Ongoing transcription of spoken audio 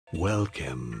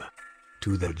Welcome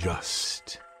to the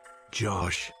Just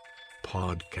Josh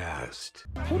podcast.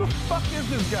 Who the fuck is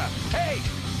this guy? Hey,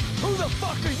 who the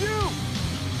fuck are you?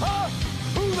 Huh?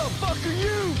 Who the fuck are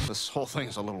you? This whole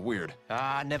thing's a little weird.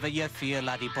 Never you fear,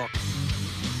 laddie buck.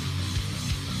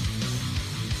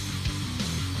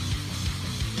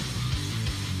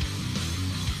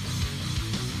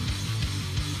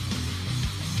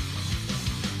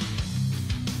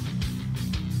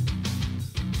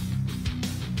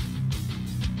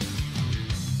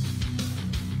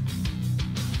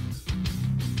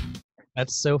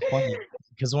 That's so funny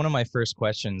because one of my first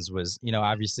questions was,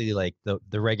 obviously like the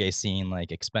reggae scene,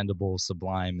 like Expendable,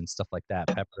 Sublime, and stuff like that,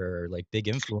 Pepper, are like big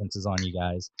influences on you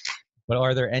guys. But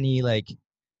are there any like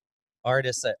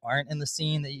artists that aren't in the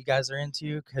scene that you guys are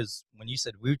into? Because when you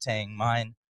said Wu-Tang, I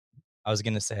was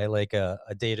gonna say like a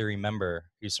Day to Remember,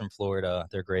 who's from Florida.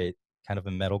 They're great, kind of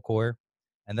a metalcore.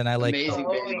 And then I like amazing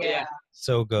band, yeah.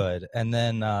 So good. And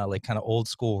then like kind of old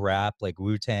school rap like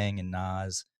Wu-Tang and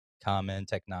Nas, Common,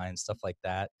 Tech Nine, stuff like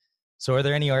that. So are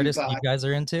there any artists that you guys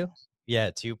are into? Yeah,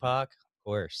 Tupac, of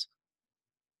course.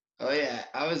 Oh yeah,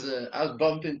 I was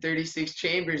bumping 36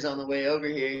 Chambers on the way over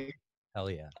here.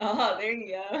 Hell yeah. Oh, there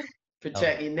you go.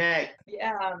 Protect your neck.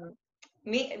 Yeah.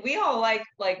 We all like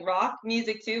rock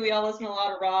music too. We all listen to a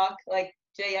lot of rock. Like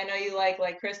Jay, I know you like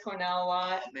Chris Cornell a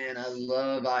lot. Man, I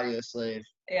love Audio Slave.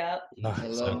 Yeah. I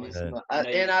love me some,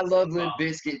 and I love Limp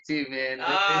Bizkit too, man. Limp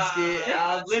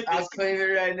Bizkit, I'll claim it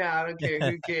right now. I don't care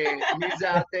who cares. Who's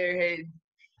out there hating?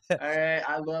 All right,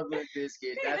 I love Limp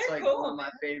Bizkit. That's like cool. One of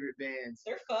my favorite bands.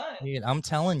 They're fun. Dude, I'm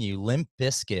telling you, Limp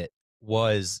Bizkit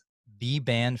was the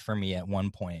band for me at one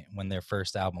point when their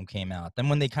first album came out. Then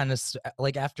when they kind of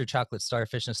like after Chocolate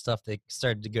Starfish and stuff, they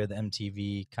started to go to the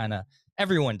MTV. Kind of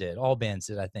everyone did, all bands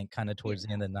did, I think, kind of towards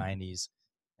the end of the 90s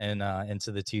and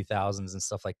into the 2000s and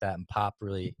stuff like that. And pop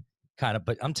really kind of,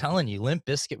 but I'm telling you, Limp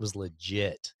Bizkit was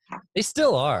legit. They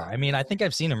still are. I mean, I think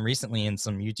I've seen them recently in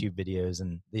some YouTube videos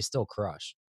and they still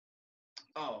crush.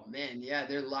 Oh man, yeah,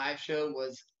 their live show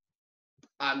was,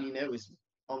 it was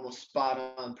almost spot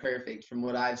on perfect from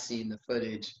what I've seen, the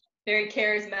footage. Very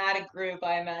charismatic group,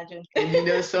 I imagine.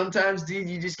 And sometimes, dude,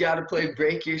 you just gotta play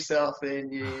Break Yourself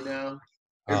and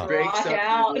or break something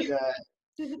out. With that.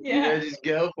 Yeah, just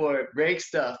go for it. Break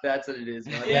stuff. That's what it is,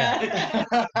 man. Yeah.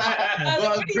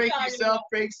 Well, break yourself,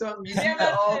 break something. You do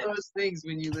all those things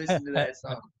when you listen to that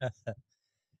song.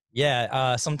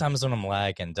 Yeah, sometimes when I'm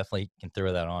lagging, definitely can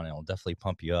throw that on. It'll definitely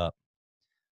pump you up.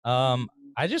 Do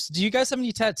you guys have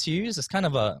any tattoos? It's kind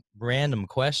of a random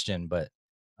question, but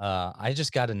I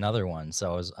just got another one,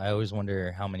 so I always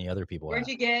wonder how many other people Where'd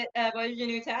you get, where's your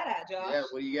new tat at, Josh? Yeah,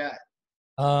 what do you got?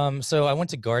 So I went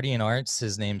to Guardian Arts.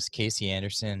 His name's Casey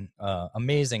Anderson.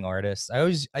 Amazing artist.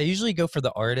 I usually go for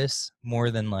the artist more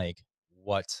than like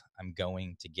what I'm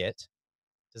going to get.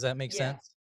 Does that make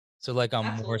sense? So like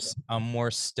I'm more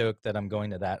stoked that I'm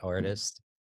going to that artist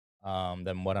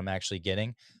than what I'm actually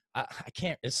getting. I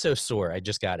can't. It's so sore. I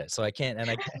just got it, so I can't.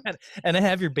 And I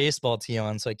have your baseball tee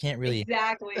on, so I can't really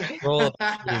roll up.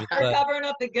 You're covering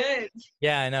up the goods.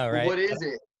 Yeah, I know, right? What is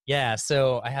it? Yeah,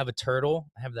 so I have a turtle.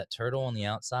 I have that turtle on the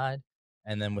outside,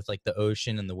 and then with like the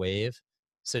ocean and the wave.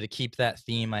 So to keep that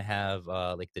theme, I have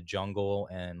like the jungle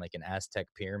and like an Aztec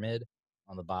pyramid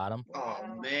on the bottom. Oh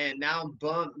man, now I'm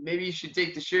bummed. Maybe you should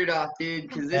take the shirt off, dude,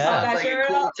 because this sounds like a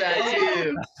cool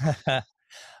tattoo.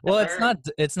 Well,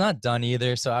 it's not done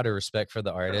either. So out of respect for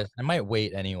the artist, I might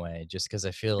wait anyway, just because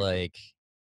I feel like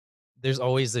there's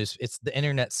always this. It's the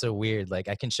internet's so weird. Like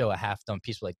I can show a half done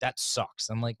piece, like that sucks.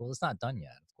 I'm like, well, it's not done yet.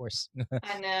 Of course.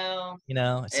 I know.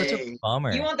 It's such a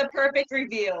bummer. You want the perfect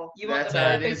reveal. That's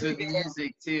how it is with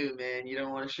music too, man. You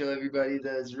don't want to show everybody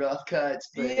those rough cuts,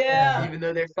 but even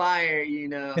though they're fire,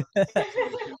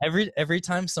 Every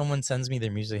time someone sends me their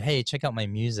music, hey, check out my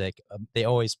music, they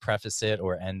always preface it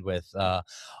or end with,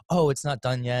 oh, it's not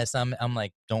done yet. So I'm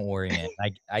like, don't worry, man.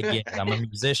 I get it. I'm a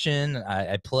musician.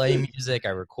 I play music. I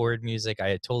record music.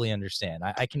 I totally understand.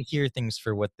 I can hear things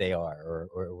for what they are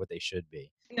or what they should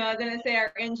be. I was going to say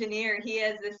our engineer, he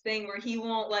has this thing where he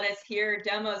won't let us hear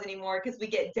demos anymore because we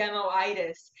get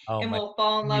demo-itis. We'll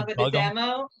fall in love with the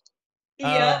demo.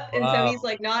 Yep. And so he's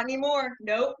like, not anymore.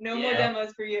 Nope. No more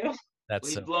demos for you.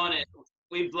 We've blown it.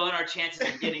 We've blown our chances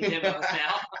of getting demos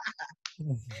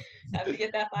now. Have to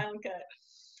get that final cut.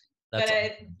 But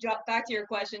back to your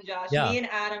question, Josh. Me and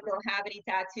Adam don't have any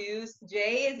tattoos.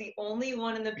 Jay is the only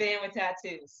one in the band with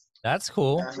tattoos. That's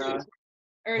cool.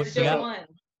 Or is it just one?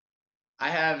 I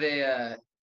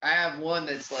have one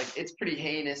that's like, it's pretty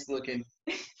heinous looking.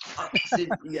 You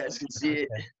guys can see it.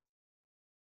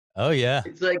 Oh yeah.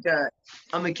 It's like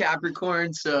I'm a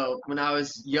Capricorn, so when I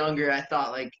was younger, I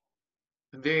thought like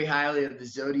very highly of the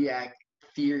zodiac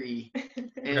theory,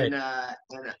 and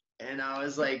Right. and I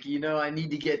was like, I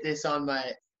need to get this on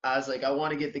my. I was like, I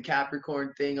want to get the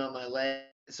Capricorn thing on my leg.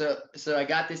 So I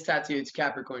got this tattoo. It's a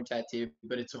Capricorn tattoo,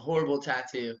 but it's a horrible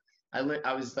tattoo. I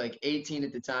was like 18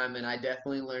 at the time, and I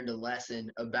definitely learned a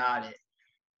lesson about it.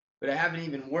 But I have an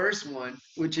even worse one,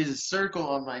 which is a circle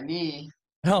on my knee.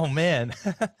 Oh man.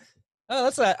 Oh,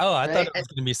 that's not. Oh, I right? thought it was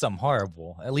gonna be something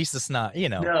horrible. At least it's not. No.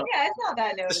 Yeah, it's not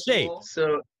that Shape. noticeable.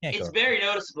 So it's very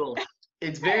noticeable.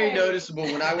 It's very noticeable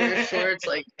when I wear shorts.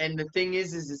 Like, and the thing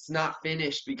is it's not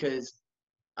finished because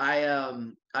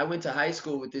I went to high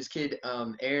school with this kid,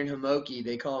 Aaron Hamoki.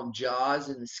 They call him Jaws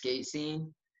in the skate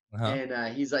scene.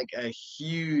 And he's like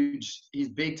he's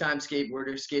big time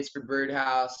skateboarder, skates for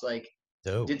Birdhouse, like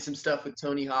Dope. did some stuff with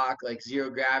Tony Hawk, like zero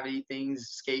gravity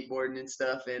things, skateboarding and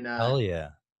stuff. And hell yeah.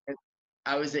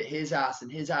 I was at his house,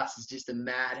 and his house is just a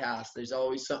madhouse. There's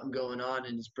always something going on,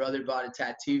 and his brother bought a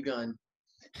tattoo gun.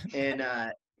 And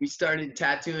we started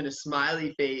tattooing a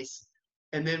smiley face,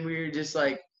 and then we were just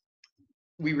like,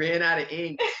 we ran out of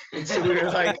ink, and so we were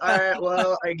like, all right,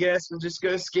 well, I guess we'll just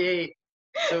go skate.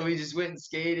 So we just went and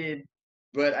skated,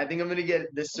 but I think I'm gonna get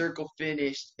the circle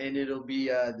finished, and it'll be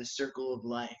the circle of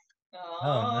life.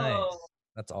 Oh, nice.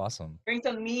 That's awesome. Bring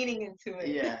some meaning into it.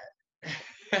 Yeah.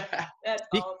 That's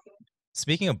awesome.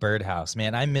 Speaking of Birdhouse,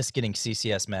 man, I miss getting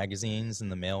CCS magazines in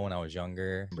the mail when I was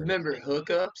younger. Remember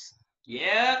hookups?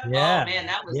 Yeah. Oh man,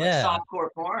 that was like softcore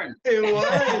porn. It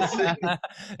was.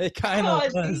 It kind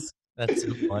of was. That's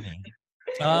so funny.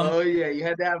 Oh yeah, you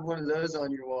had to have one of those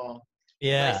on your wall.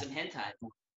 Yeah. Like some hentai.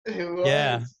 It was.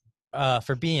 Yeah.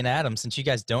 For being Adam, since you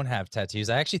guys don't have tattoos,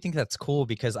 I actually think that's cool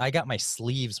because I got my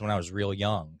sleeves when I was real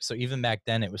young. So even back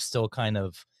then, it was still kind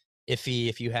of iffy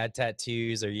if you had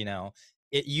tattoos, or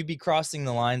you'd be crossing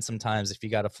the line sometimes if you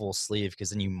got a full sleeve,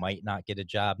 because then you might not get a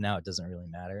job. Now it doesn't really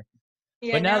matter.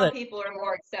 Yeah, but now people are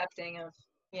more accepting of,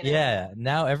 yeah,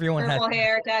 now everyone has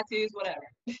hair, tattoos, whatever.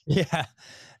 Yeah,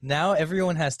 now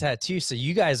everyone has tattoos, so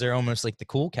you guys are almost like the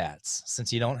cool cats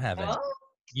since you don't have any.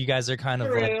 You guys are kind of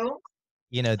like,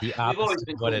 the opposite. We've always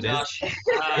been what cool, it Josh. is.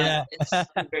 Yeah, it's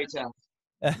very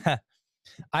tough.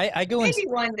 I go maybe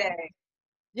one day.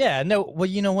 Yeah, no, well,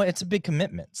 you know what? It's a big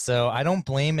commitment. So I don't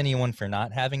blame anyone for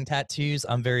not having tattoos.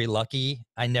 I'm very lucky.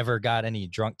 I never got any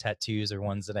drunk tattoos or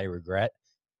ones that I regret.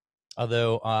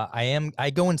 Although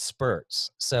I go in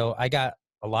spurts. So I got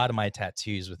a lot of my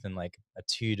tattoos within like a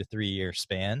 2 to 3 year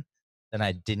span. Then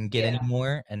I didn't get any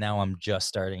more. And now I'm just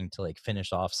starting to like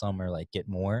finish off some or like get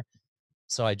more.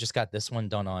 So I just got this one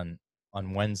done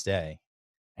on Wednesday.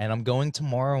 And I'm going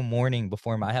tomorrow morning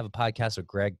I have a podcast with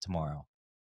Greg tomorrow.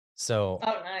 So,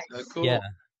 nice. Oh, cool. Yeah.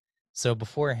 So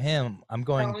before him, I'm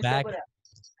going back.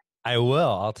 I will.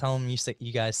 I'll tell him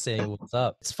you guys say what's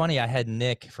up. It's funny. I had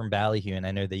Nick from Ballyhoo, and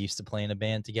I know they used to play in a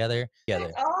band together.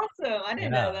 That's awesome. I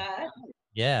didn't know that.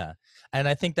 Yeah. And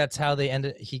I think that's how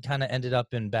he kind of ended up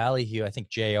in Ballyhoo. I think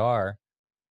JR,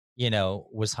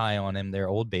 was high on him, their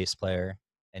old bass player,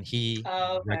 and he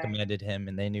recommended him,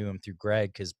 and they knew him through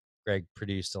Greg because Greg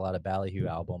produced a lot of Ballyhoo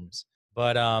albums.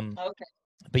 But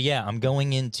But yeah, I'm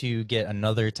going in to get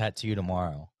another tattoo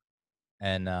tomorrow.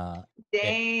 And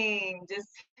dang, just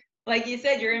like you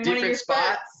said, you're in one of your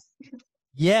spots.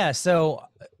 Yeah, so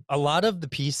a lot of the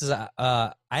pieces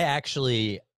I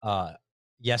actually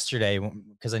yesterday,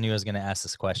 because I knew I was going to ask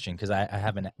this question, because I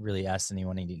haven't really asked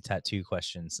anyone any tattoo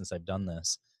questions since I've done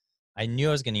this. I knew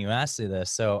I was going to ask you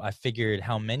this, so I figured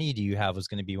how many do you have was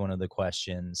going to be one of the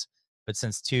questions. But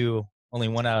since only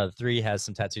 1 out of 3 has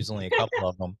some tattoos, only a couple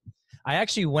of them. I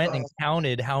actually went and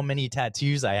counted how many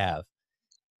tattoos I have.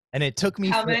 And it took me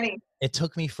How many? It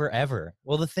took me forever.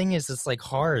 Well, the thing is, it's like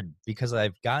hard because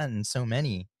I've gotten so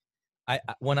many.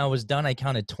 When I was done, I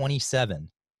counted 27.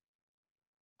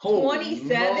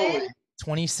 27?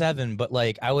 27, but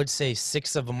like I would say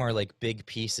 6 of them are like big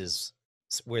pieces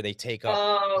where they take up.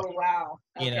 Oh, wow.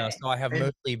 Okay. So I have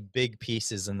mostly big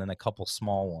pieces and then a couple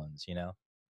small ones,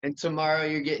 And tomorrow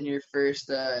you're getting your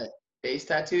first face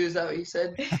tattoo, is that what you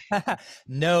said?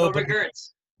 No,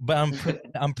 but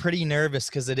I'm pretty nervous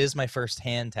because it is my first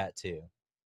hand tattoo.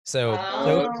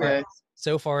 So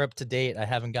so far up to date, I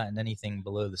haven't gotten anything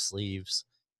below the sleeves,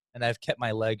 and I've kept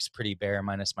my legs pretty bare,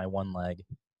 minus my one leg.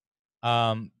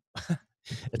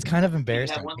 It's kind of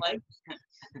embarrassing. You have one leg?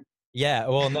 Yeah,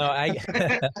 well, no, I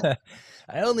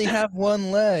only have one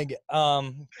leg.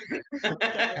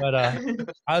 But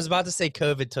I was about to say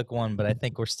COVID took one, but I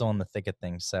think we're still in the thick of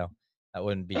things, so that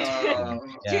wouldn't be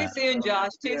too soon,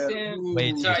 Josh. Too soon.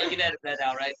 Way Sorry, you can edit that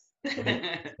out, right?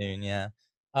 soon, yeah.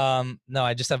 No,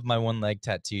 I just have my one leg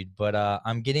tattooed, but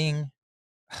I'm getting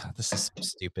This is so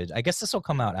stupid. I guess this will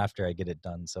come out after I get it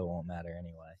done, so it won't matter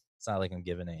anyway. It's not like I'm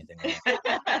giving anything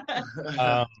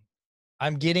away.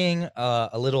 I'm getting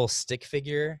a little stick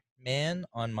figure man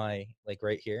on my, like,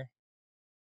 right here.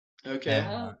 Okay.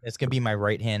 And, it's gonna be my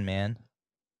right hand man.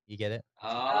 You get it?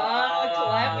 Oh,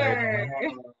 clever.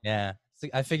 Yeah. So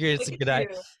I figured it's a good I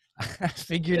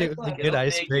figured it was a good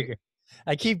icebreaker.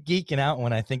 I keep geeking out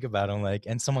when I think about them, like,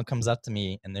 and someone comes up to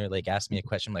me and they're like, ask me a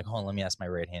question. I'm like, hold on, let me ask my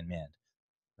right hand man.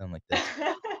 And I'm like this.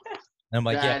 And I'm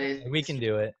like, yeah, we can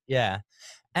do it. Yeah.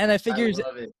 And I figured,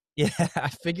 yeah, I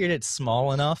figured it's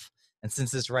small enough. And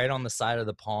since it's right on the side of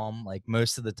the palm, like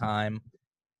most of the time,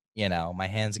 you know, my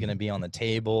hand's going to be on the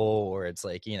table, or it's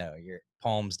like, you know, your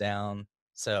palm's down.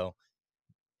 So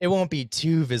it won't be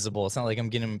too visible. It's not like I'm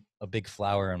getting a big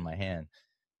flower in my hand.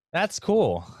 That's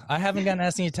cool. I haven't gotten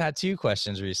asked any tattoo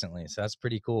questions recently, so that's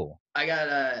pretty cool. I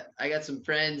got some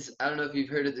friends. I don't know if you've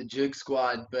heard of the Jug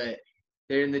Squad, but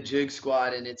they're in the Jug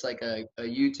Squad, and it's like a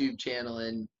YouTube channel.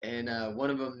 And one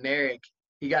of them, Merrick,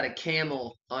 he got a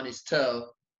camel on his toe,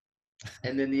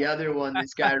 and then the other one,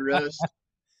 this guy Roast,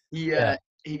 he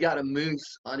got a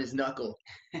moose on his knuckle.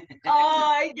 Oh,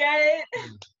 I get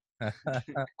it.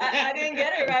 I didn't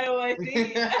get it right away.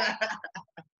 See?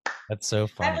 That's so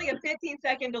funny. I have like a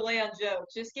 15-second delay on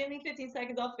jokes. Just give me 15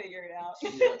 seconds, I'll figure it out.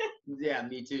 Yeah,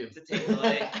 me too.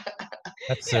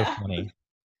 That's so funny.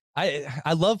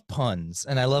 I love puns,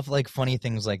 and I love like funny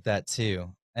things like that too.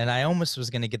 And I almost was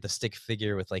gonna get the stick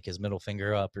figure with like his middle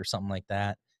finger up or something like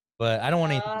that, but I don't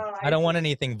want anything. I don't want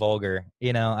anything vulgar.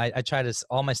 You know, I try to.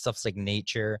 All my stuff's like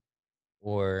nature,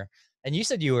 or. And you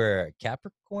said you were a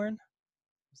Capricorn.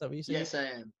 Is that what you said? Yes, I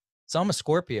am. So I'm a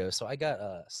Scorpio. So I got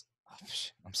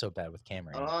I'm so bad with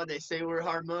camera. Oh, they say we're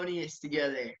harmonious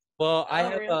together. Well, I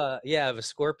have I have a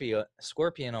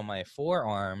scorpion on my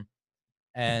forearm,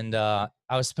 and I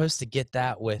was supposed to get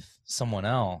that with someone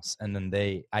else, and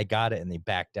then I got it and they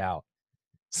backed out.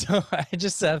 So I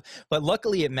just have, but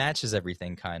luckily it matches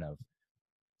everything kind of.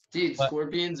 Dude,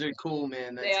 scorpions are cool,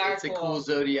 man. It's cool. A cool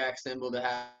zodiac symbol to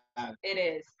have. It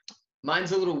is.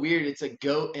 Mine's a little weird. It's a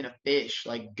goat and a fish,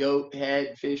 like goat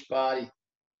head, fish body.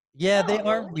 Yeah, they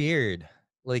are weird.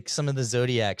 Like some of the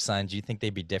zodiac signs, you think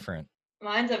they'd be different.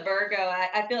 Mine's a Virgo.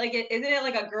 I feel like isn't it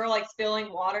like a girl like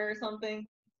spilling water or something?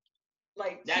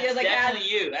 Like that's she has, like, definitely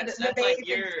you. That's like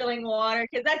you're spilling water,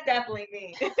 because that's definitely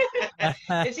me.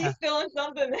 If she's spilling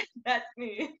something, that's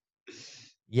me.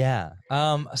 Yeah.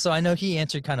 So I know he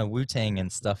answered kind of Wu-Tang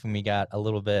and stuff, and we got a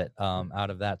little bit out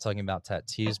of that talking about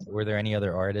tattoos. But were there any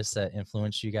other artists that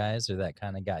influenced you guys, or that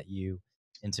kind of got you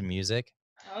into music?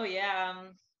 Oh yeah.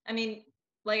 I mean,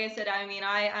 like I said, I mean,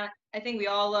 I think we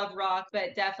all love rock,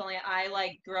 but definitely I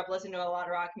like grew up listening to a lot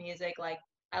of rock music. Like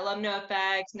I love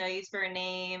NoFX, No Use for a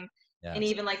Name, and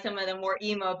even like some of the more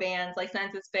emo bands like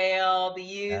Census Fail, The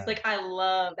Used. Yeah. Like I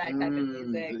love that type of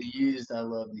music. The Used, I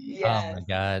love the Used. Yes. Oh my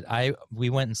God, we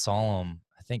went and saw them.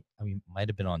 I think we might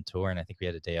have been on tour, and I think we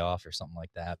had a day off or something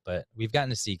like that. But we've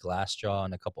gotten to see Glassjaw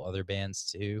and a couple other bands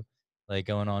too, like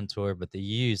going on tour. But The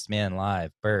Used, man,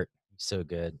 live, Bert, he's so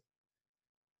good.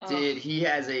 Dude, he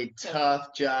has a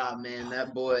tough job, man.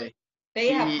 That boy. His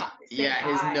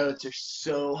notes are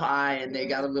so high, and they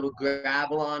got a little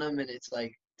gravel on them, and it's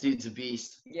like, dude's a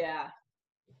beast. Yeah.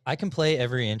 I can play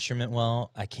every instrument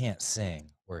well. I can't sing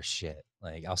or shit.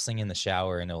 Like I'll sing in the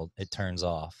shower and it turns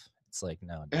off. It's like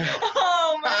no.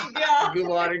 Oh my God. The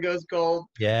water goes cold.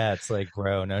 Yeah, it's like,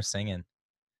 bro, no singing.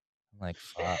 I'm like,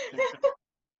 fuck.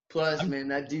 Plus, man,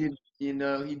 that dude, you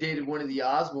know, he dated one of the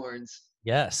Osbournes.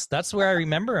 Yes, that's where I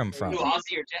remember him from.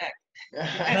 Ozzy or Jack?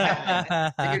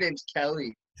 I think her name's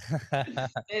Kelly.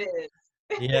 It is.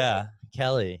 Yeah,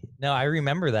 Kelly. No, I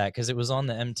remember that because it was on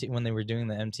the when they were doing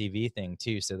the MTV thing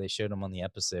too. So they showed him on the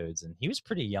episodes, and he was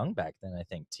pretty young back then, I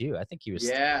think too. I think he was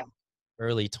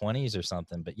early 20s or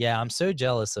something. But yeah, I'm so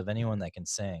jealous of anyone that can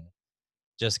sing,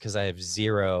 just because I have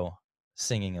zero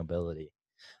singing ability.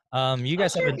 You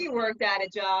guys if you worked at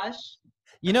it, Josh.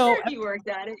 You know, if you worked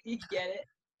at it, you get it.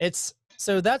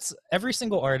 So that's every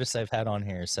single artist I've had on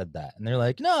here said that, and they're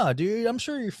like, "No, dude, I'm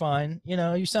sure you're fine. You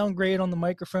know, you sound great on the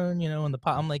microphone. You know, in the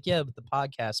I'm like, yeah, but the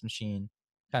podcast machine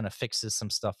kind of fixes some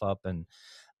stuff up, and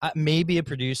maybe a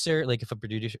producer, like if a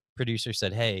producer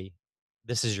said, "Hey,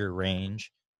 this is your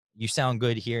range. You sound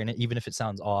good here," and even if it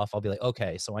sounds off, I'll be like,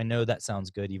 "Okay, so I know that sounds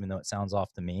good, even though it sounds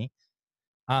off to me."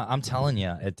 I'm telling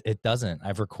you, it doesn't.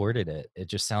 I've recorded it. It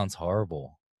just sounds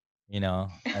horrible. You know.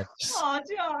 Oh,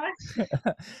 Josh.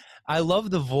 I love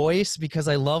the voice because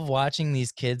I love watching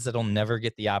these kids that'll never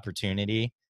get the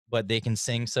opportunity, but they can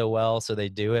sing so well, so they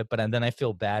do it. But then I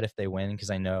feel bad if they win because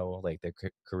I know like their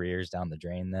career's down the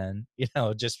drain then, you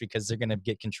know, just because they're going to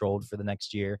get controlled for the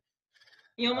next year.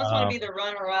 You almost want to be the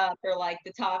runner-up or like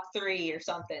the top 3 or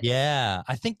something. Yeah,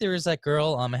 I think there was that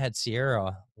girl I had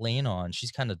Sierra Lane on.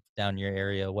 She's kind of down your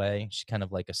area way. She's kind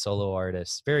of like a solo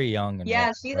artist, very young and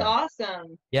yeah, she's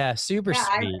awesome. Yeah, super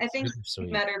sweet. I think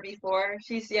you've met her before.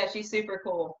 She's super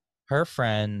cool. Her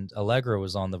friend Allegra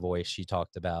was on The Voice. She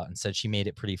talked about and said she made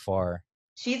it pretty far.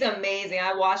 She's amazing.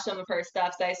 I watched some of her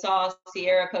stuff. So I saw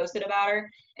Sierra posted about her,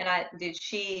 and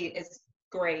she is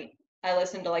great. I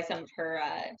listened to like some of her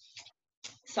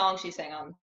songs she sang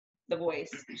on The Voice.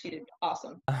 She did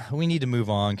awesome. We need to move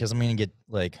on because I'm gonna get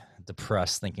like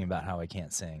depressed thinking about how I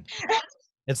can't sing.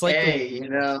 It's like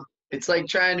it's like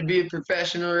trying to be a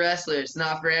professional wrestler. It's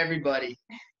not for everybody.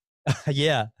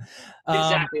 Yeah.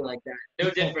 Exactly like that. No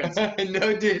difference.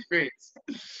 No difference.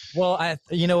 Well,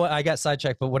 I got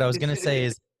sidetracked, but what I was gonna say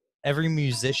is every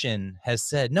musician has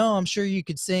said, no, I'm sure you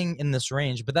could sing in this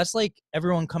range, but that's like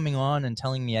everyone coming on and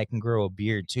telling me I can grow a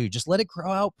beard too. Just let it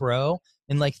grow out, bro.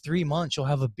 In like 3 months, you'll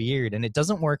have a beard, and it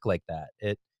doesn't work like that.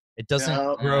 It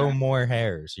doesn't grow more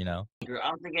hairs, I don't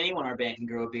think anyone in our band can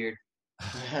grow a beard.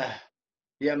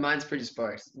 Yeah, mine's pretty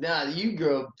sparse. Nah, you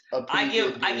grow a I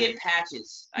get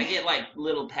patches. I get like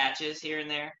little patches here and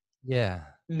there. Yeah.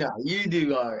 No, you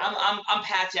do art. I'm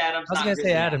Patch Adams. I was gonna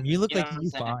say, Adam, you look like you do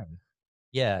fine.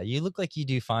 Yeah, you look like you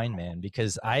do fine, man.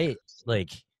 Because I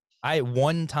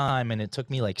one time, and it took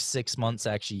me like 6 months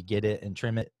to actually get it and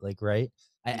trim it like right.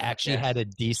 I actually had a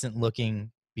decent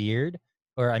looking beard,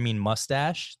 or I mean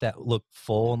mustache that looked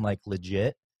full and like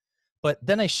legit. But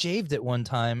then I shaved it one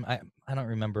time. I don't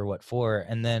remember what for,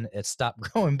 and then it stopped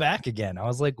growing back again. I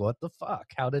was like, what the fuck?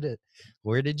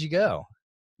 Where did you go?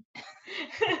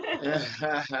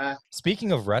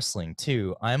 Speaking of wrestling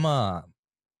too,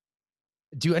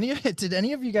 did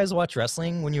any of you guys watch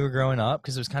wrestling when you were growing up?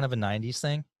 Because it was kind of a 90s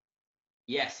thing.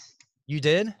 Yes. You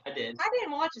did? I did. I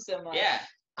didn't watch it so much. Yeah.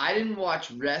 I didn't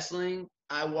watch wrestling.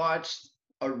 I watched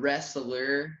a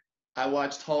wrestler. I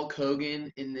watched Hulk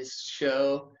Hogan in this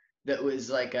show that was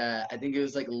like I think it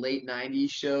was like a late 90s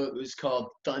show. It was called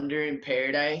Thunder in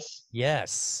Paradise.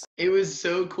 Yes. It was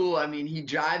so cool. I mean, he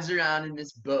drives around in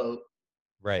this boat.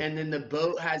 Right. And then the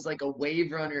boat has like a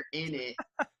wave runner in it.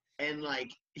 And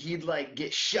like he'd like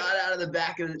get shot out of the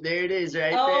back of there it is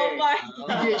right there. Oh my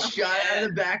God. He'd get shot out of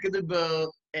the back of the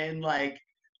boat, and like,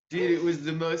 dude, it was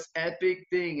the most epic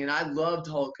thing. And I loved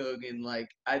Hulk Hogan. Like,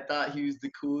 I thought he was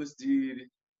the coolest dude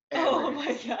ever. Oh my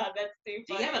God, that's too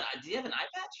funny. Do you have an eye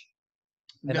patch?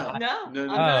 No.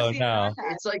 Oh no!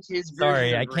 It's like his version.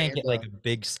 Sorry, I of can't get Rambo. like a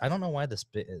big. I don't know why this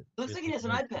bit. Looks like he has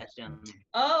an eye patch down there.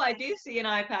 Oh, I do see an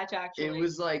eye patch actually. It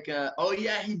was like, oh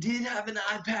yeah, he did have an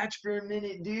eye patch for a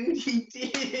minute, dude. He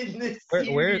did.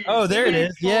 Where? Oh, there it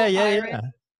is. Yeah.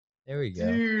 There we go.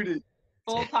 Dude.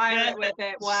 Full pirate with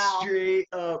it. Wow. Straight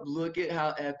up, look at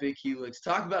how epic he looks.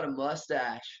 Talk about a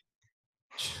mustache.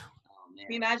 Oh, man.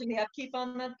 Can you imagine the upkeep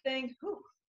on that thing? Whew.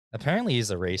 Apparently,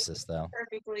 he's a racist though.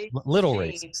 Perfectly. Little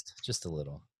racist, just a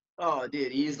little. Oh,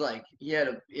 dude, he's like he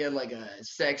had like a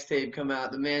sex tape come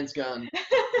out. The man's gone.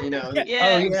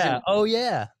 Yeah. Oh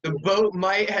yeah. The boat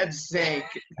might have sank.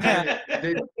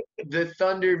 The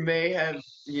thunder may have,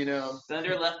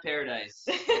 Thunder left paradise.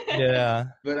 Yeah.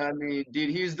 But I mean, dude,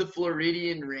 he was the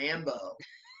Floridian Rambo.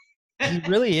 He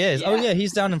really is. Yeah. Oh yeah,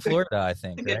 he's down in Florida, I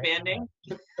think. Good right? band name.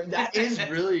 That is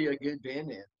really a good band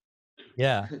name.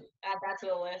 Yeah. Add that to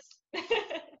the list.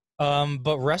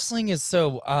 But wrestling is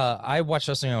so. I watched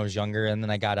wrestling when I was younger, and then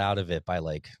I got out of it by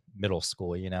like middle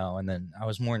school, and then I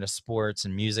was more into sports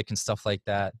and music and stuff like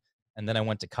that. And then I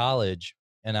went to college,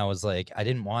 and I was like, I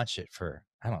didn't watch it for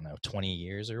 20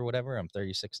 years or whatever. I'm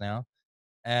 36 now,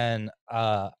 and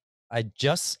I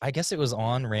guess it was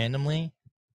on randomly,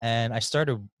 and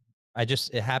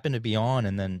it happened to be on,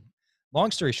 and then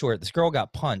long story short, this girl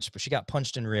got punched, but she got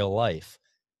punched in real life.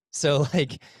 So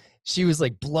like she was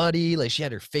like bloody, like she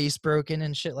had her face broken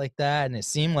and shit like that. And it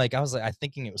seemed like I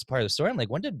thinking it was part of the story. I'm like,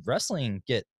 when did wrestling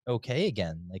get okay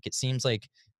again? Like it seems like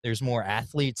there's more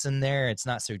athletes in there. It's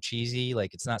not so cheesy.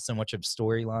 Like it's not so much of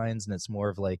storylines, and it's more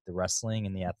of like the wrestling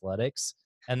and the athletics.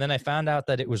 And then I found out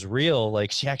that it was real.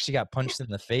 Like she actually got punched in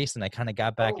the face, and I kind of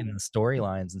got back in the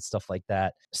storylines and stuff like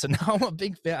that. So now I'm a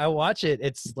big fan. I watch it.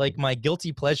 It's like my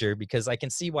guilty pleasure because I can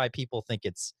see why people think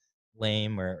it's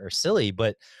lame or silly,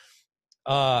 but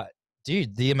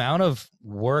dude, the amount of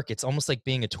work, it's almost like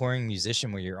being a touring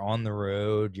musician where you're on the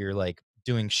road, you're like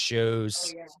doing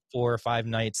shows 4 or 5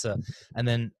 nights, and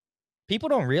then people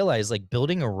don't realize like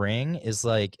building a ring is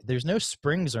like there's no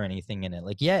springs or anything in it.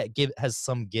 Like it has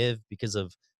some give because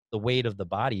of the weight of the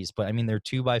bodies, but I mean they're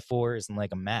 2x4s and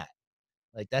like a mat.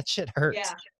 Like that shit hurts.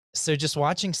 Yeah. So just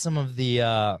watching some of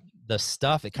the the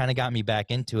stuff, it kind of got me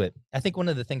back into it. I think one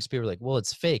of the things people are like, well,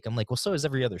 it's fake. I'm like, well, so is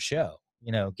every other show,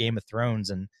 Game of Thrones,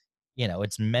 and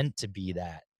it's meant to be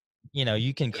that.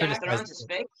 You can criticize. Game of Thrones is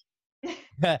fake.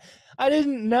 I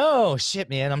didn't know. Shit,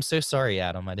 man. I'm so sorry,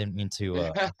 Adam. I didn't mean to.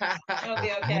 It'll be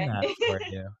okay. That for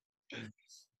you.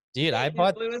 Dude, I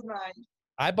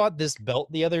bought this belt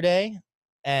the other day,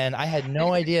 and I had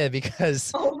no idea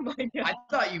because. Oh my god! I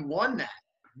thought you won that.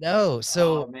 No,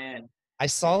 so man. I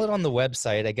saw it on the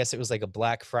website. I guess it was like a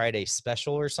Black Friday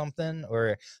special or something,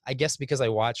 or I guess because I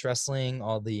watch wrestling,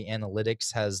 all the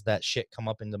analytics has that shit come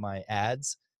up into my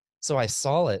ads. So I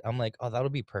saw it. I'm like, oh,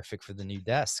 that'll be perfect for the new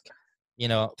desk.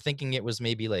 Thinking it was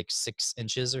maybe like 6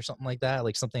 inches or something like that,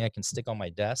 like something I can stick on my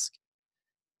desk.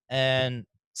 And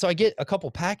so I get a couple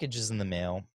packages in the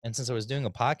mail. And since I was doing a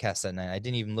podcast that night, I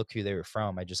didn't even look who they were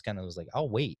from. I just kind of was like, I'll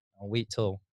wait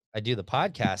till I do the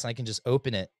podcast and I can just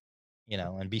open it,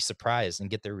 and be surprised and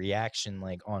get their reaction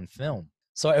like on film.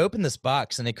 So I opened this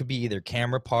box and it could be either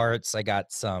camera parts. I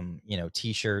got some,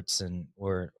 t-shirts and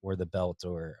or the belt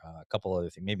or a couple other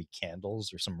things, maybe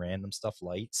candles or some random stuff,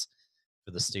 lights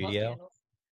for the studio.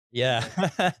 Yeah.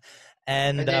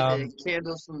 And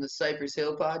candles from the Cypress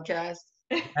Hill podcast.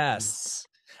 Yes.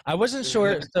 I wasn't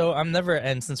sure. So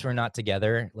and since we're not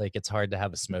together, like it's hard to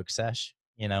have a smoke sesh,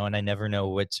 and I never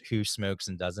know who smokes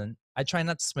and doesn't. I try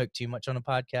not to smoke too much on a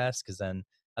podcast because then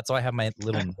that's why I have my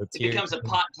little notes here. It becomes a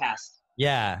podcast.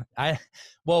 Yeah.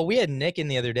 We had Nick in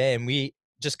the other day, and we,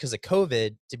 just because of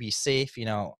COVID, to be safe,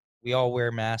 we all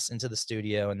wear masks into the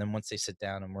studio. And then once they sit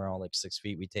down and we're all like 6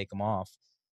 feet, we take them off.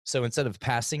 So instead of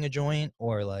passing a joint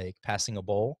or like passing a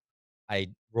bowl, I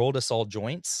rolled us all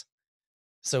joints.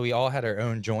 So we all had our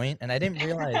own joint. And I didn't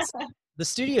realize the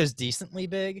studio is decently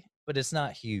big, but it's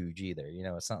not huge either.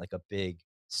 It's not like a big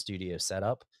studio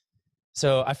setup.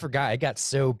 So I forgot. I got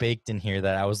so baked in here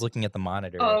that I was looking at the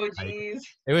monitor. Oh, jeez.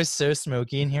 It was so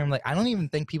smoky in here. I'm like, I don't even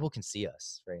think people can see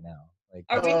us right now. Like,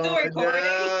 are we still recording?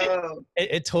 No.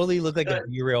 It totally looked like a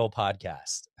B-Real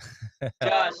podcast.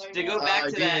 Josh, to go back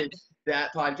to that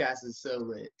podcast is so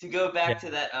lit. To go back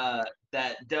to that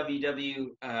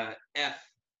WWF,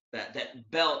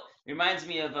 that belt reminds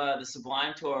me of the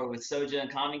Sublime tour with Soja and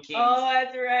Common Kings. Oh,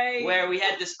 that's right. Where we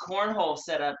had this cornhole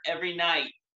set up every night.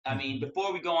 I mean,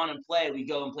 before we go on and play, we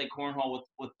go and play cornhole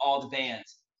with all the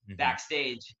bands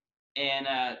backstage. And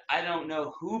I don't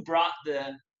know who brought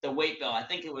the weight belt. I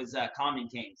think it was Common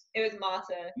Kings. It was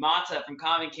Mata. Mata from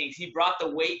Common Kings. He brought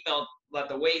the weight belt,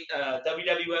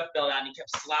 WWF belt out, and he kept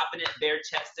slapping it,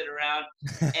 bare-chested around.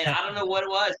 And I don't know what it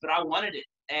was, but I wanted it.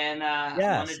 And I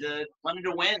wanted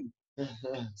to win.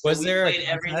 So we played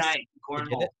every night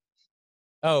cornhole.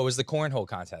 Oh, it was the cornhole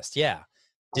contest. Yeah.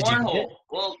 Did cornhole. You get it?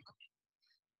 Well,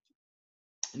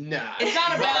 nah.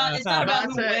 It's not about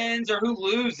who wins or who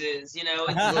loses.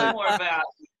 It's more about.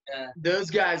 Those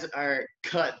guys are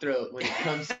cutthroat when it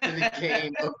comes to the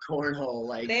game of cornhole.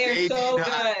 Like they so do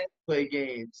not good. Play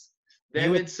games.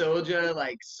 Them and Soja,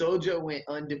 Soja went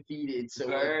undefeated. So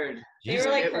they were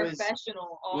like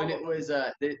professional. When it was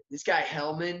this guy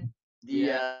Hellman,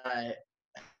 I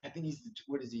think he's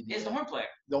what is he? He's the horn player.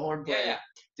 The horn player. Yeah.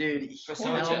 Dude,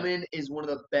 Hellman is one of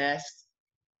the best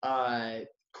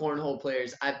cornhole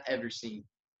players I've ever seen.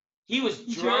 He was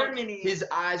drunk. His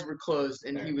eyes were closed,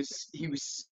 and he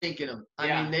was sinking them.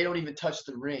 I mean, they don't even touch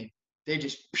the ring. They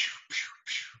just.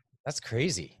 That's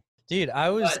crazy, dude.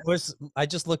 I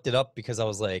just looked it up because I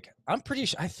was like, I'm pretty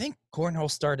sure. I think cornhole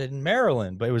started in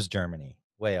Maryland, but it was Germany.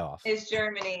 Way off. It's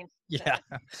Germany. Yeah.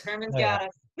 Germans got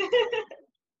us.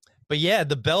 But yeah,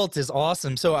 the belt is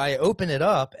awesome. So I open it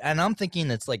up and I'm thinking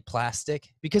it's like plastic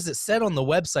because it said on the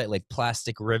website like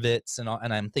plastic rivets and all,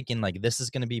 and I'm thinking like this is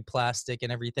going to be plastic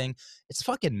and everything. It's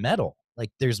fucking metal. Like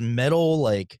there's metal,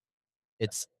 like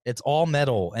it's all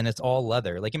metal and it's all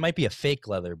leather. Like it might be a fake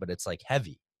leather, but it's like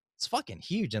heavy. It's fucking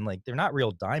huge and like they're not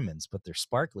real diamonds, but they're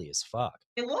sparkly as fuck.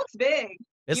 It looks big.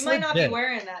 You might not be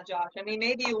wearing that, Josh. I mean,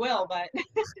 maybe you will, but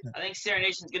I think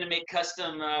Seranation's going to make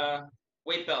custom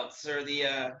weight belts or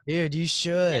the dude, you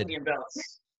should.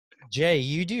 Belts. Jay,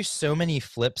 you do so many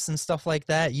flips and stuff like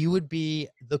that. You would be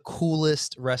the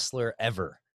coolest wrestler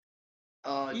ever.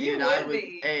 Oh, dude, I would.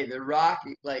 Hey, The Rock.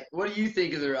 Like, what do you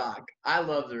think of The Rock? I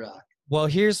love The Rock. Well,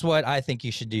 here's what I think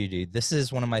you should do, dude. This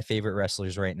is one of my favorite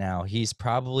wrestlers right now. He's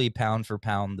probably pound for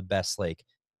pound the best, like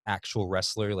actual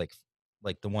wrestler, like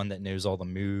the one that knows all the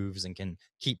moves and can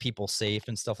keep people safe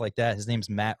and stuff like that. His name's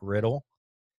Matt Riddle.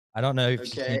 I don't know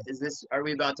if are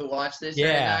we about to watch this right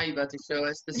now? You about to show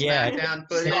us the SmackDown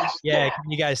footage? Yeah,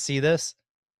 can you guys see this?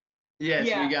 Yes,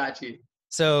 we got you.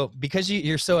 So because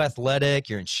you're so athletic,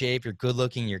 you're in shape, you're good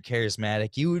looking, you're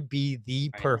charismatic, you would be the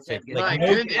perfect. My no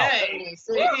goodness.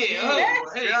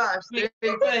 Josh, thanks,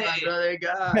 my brother.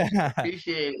 God,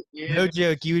 appreciate it. Yeah. No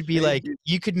joke. You would be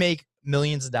you could make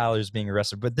millions of dollars being a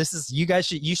wrestler, but this is, you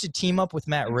should team up with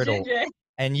Matt Riddle,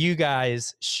 and you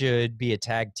guys should be a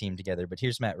tag team together. But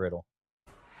here's Matt Riddle.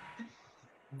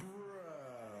 Bro.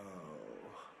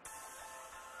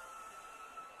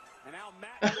 And now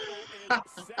Matt Riddle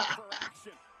is set for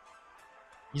action.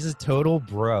 He's a total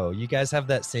bro. You guys have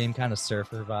that same kind of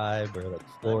surfer vibe or like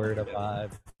Florida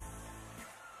vibe.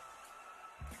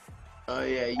 Oh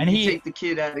yeah, you can take the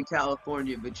kid out of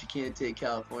California, but you can't take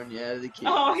California out of the kid.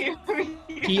 Oh,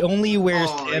 he only wears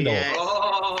sandals. Yes.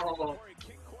 Oh,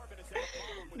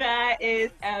 that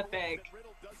is epic.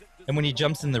 And when he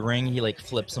jumps in the ring, he like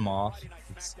flips him off.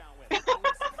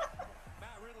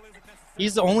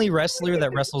 He's the only wrestler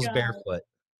that wrestles barefoot.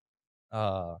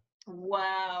 Wow.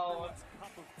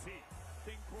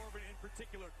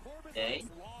 Okay.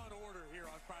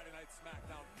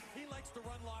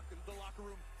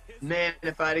 Man,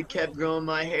 if I'd have kept growing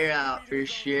my hair out for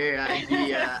sure,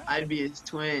 I'd be his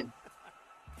twin.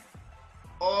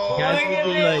 Oh,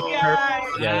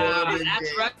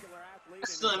 that's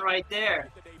wrestling right there.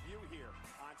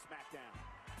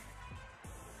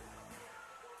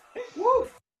 Woo!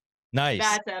 Nice.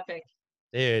 That's epic.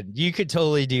 Dude, you could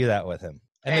totally do that with him.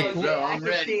 And hey, bro, I I'm can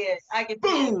ready. see it. I can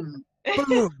Boom!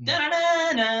 Boom! Oh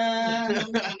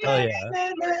yeah.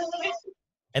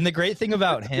 And the great thing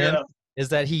about him is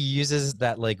that he uses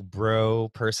that like bro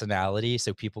personality,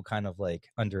 so people kind of like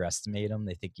underestimate him.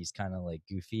 They think he's kind of like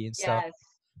goofy and stuff. Yes.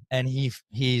 And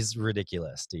he's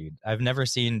ridiculous, dude. I've never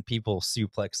seen people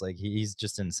suplex like he's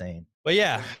just insane. But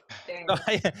yeah, so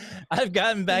I've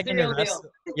gotten back into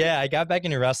wrestling. Yeah, I got back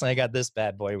into wrestling. I got this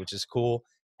bad boy, which is cool.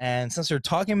 And since we're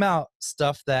talking about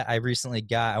stuff that I recently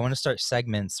got, I want to start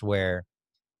segments where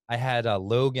I had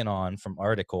Logan on from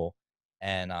Article,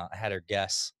 and I had her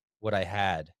guess what I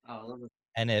had.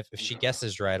 And if she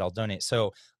guesses right, I'll donate.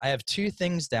 So I have two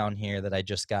things down here that I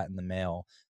just got in the mail.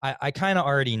 I kind of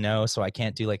already know, so I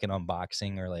can't do like an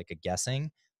unboxing or like a guessing.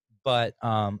 But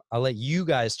I'll let you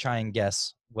guys try and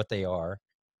guess what they are.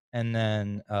 And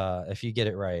then if you get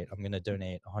it right, I'm going to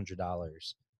donate $100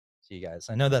 to you guys.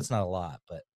 I know that's not a lot,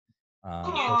 but...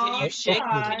 Can you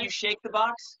shake the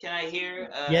box? Can I hear?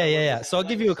 Yeah. So I'll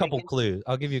give you a couple clues.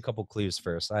 I'll give you a couple clues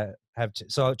first.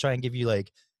 So I'll try and give you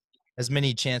like as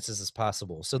many chances as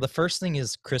possible. So the first thing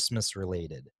is Christmas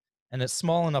related, and it's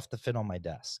small enough to fit on my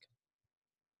desk.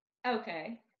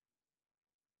 Okay.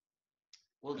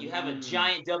 Well, you have a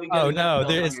giant WWF. Oh no,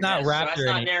 it's not wrapped. So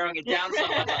that's not narrowing it down so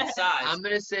much on size. I'm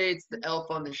gonna say it's the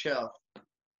elf on the shelf.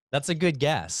 That's a good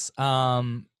guess.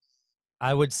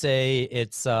 I would say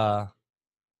it's a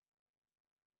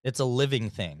living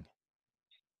thing.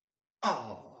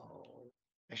 Oh,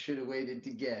 I should have waited to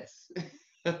guess.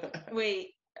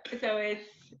 Wait, so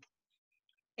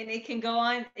and it can go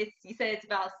on. You said it's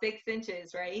about 6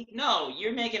 inches, right? No,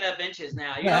 you're making up inches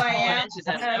now. You're pulling inches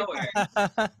out of nowhere.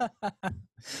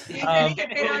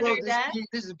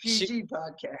 This is a PG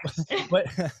podcast.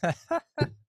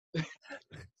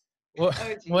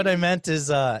 What I meant is,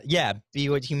 B,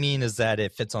 what you mean is that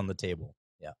it fits on the table.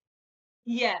 Yeah.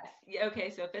 Yes.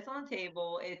 Okay, so if it's on the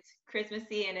table, it's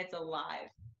Christmassy and it's alive.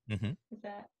 Mm-hmm. Is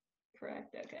that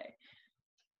correct? Okay.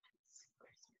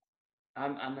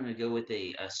 I'm gonna go with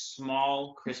a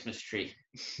small Christmas tree.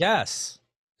 Yes.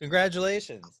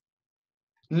 Congratulations.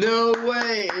 No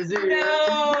way. Is it?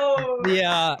 No.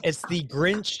 Yeah, it's the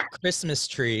Grinch Christmas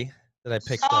tree that I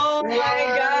picked up. Oh my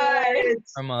God.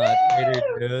 From Trader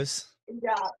Joe's.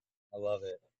 Yeah. I love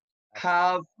it.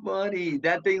 How funny.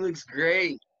 That thing looks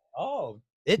great. Oh,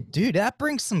 dude, that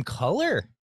brings some color.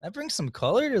 That brings some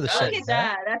color to the show. Look at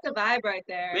that. That's a vibe right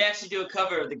there. We actually do a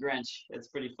cover of the Grinch. It's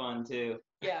pretty fun too.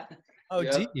 Yeah. Oh,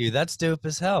 yep. Dude, that's dope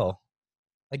as hell.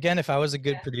 Again, if I was a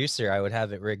good producer, I would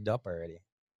have it rigged up already.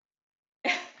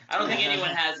 I don't think anyone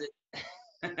has it.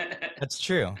 That's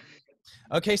true.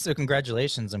 Okay, so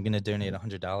congratulations. I'm going to donate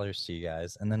 $100 to you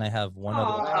guys. And then I have one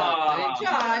other.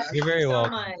 Josh, you're very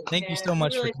welcome. So thank you so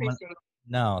much really for coming.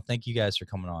 No, thank you guys for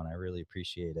coming on. I really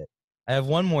appreciate it. I have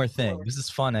one more thing. This is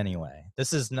fun anyway.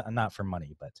 This is not for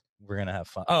money, but we're going to have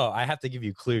fun. Oh, I have to give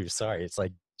you clues. Sorry. It's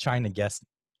like trying to guess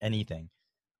anything.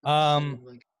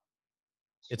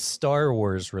 It's Star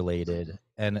Wars related,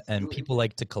 and people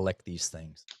like to collect these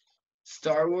things.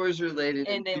 Star Wars related,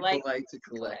 and they people like to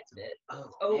collect it.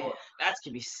 Oh, that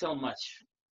could be so much.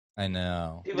 I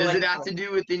know. Does it have to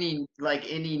do with any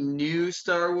new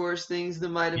Star Wars things that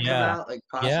might have come out, like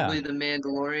possibly The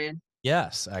Mandalorian?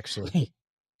 Yes, actually.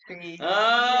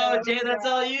 Oh, Jay, that's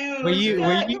all you. Were you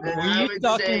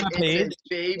talking my page?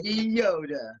 Baby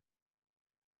Yoda.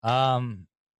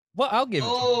 Well, I'll give it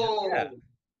to you. Yeah.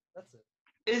 That's it.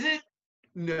 Is it?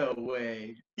 No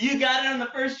way. You got it on the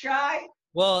first try?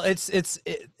 Well, it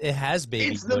has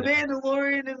Baby It's the Yoda.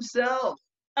 Mandalorian himself.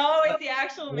 Oh, it's the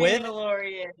actual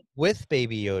Mandalorian. With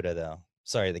Baby Yoda, though.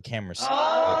 Sorry, the camera's.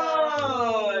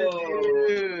 Oh,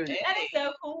 dude. That is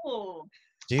so cool.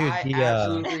 Dude, I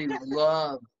absolutely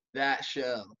love that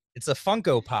show. It's a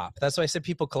Funko Pop. That's why I said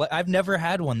people collect. I've never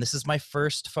had one. This is my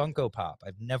first Funko Pop.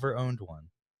 I've never owned one.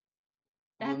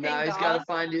 Well, now he's got to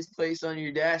find his place on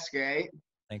your desk, right?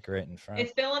 I think right in front.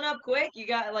 It's filling up quick. You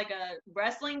got like a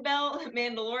wrestling belt,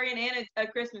 Mandalorian, and a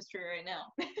Christmas tree right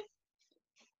now.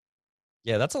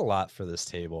 Yeah, that's a lot for this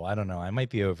table. I don't know. I might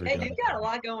be overdoing it. Hey, you got a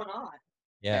lot going on.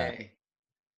 Yeah. Hey.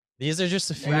 These are just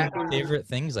a few of my favorite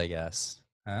things, I guess.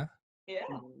 Huh? Yeah.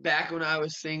 Back when I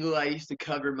was single, I used to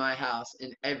cover my house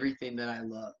in everything that I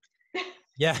loved.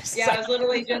 Yes. Yeah, I was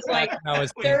literally just like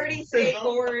 30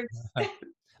 skateboards.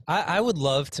 I would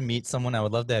love to meet someone. I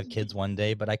would love to have kids one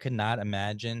day, but I could not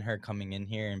imagine her coming in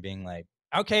here and being like,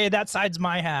 okay, that side's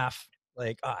my half.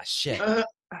 Like, shit.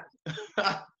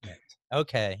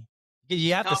 Okay.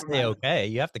 You have to stay okay.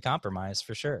 You have to compromise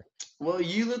for sure. Well,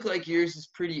 you look like yours is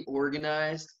pretty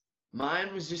organized.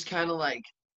 Mine was just kind of like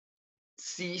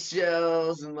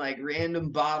seashells and like random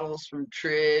bottles from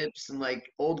trips and like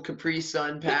old Capri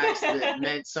Sun packs that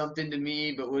meant something to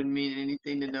me but wouldn't mean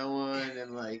anything to no one,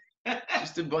 and like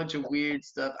just a bunch of weird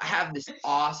stuff. I have this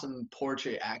awesome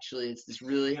portrait, actually. It's this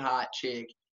really hot chick,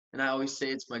 and I always say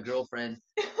it's my girlfriend,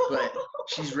 but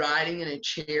she's riding in a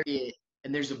chariot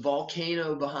and there's a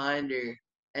volcano behind her,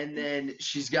 and then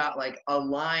she's got like a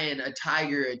lion, a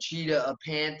tiger, a cheetah, a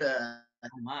panther,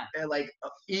 and like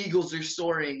eagles are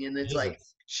soaring, and it's like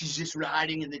she's just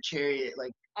riding in the chariot,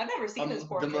 like I've never seen this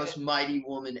portrait. The most mighty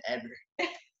woman ever.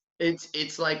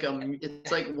 It's like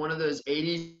one of those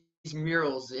 80s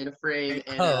murals in a frame,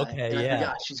 and, and I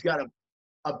forgot she's got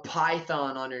a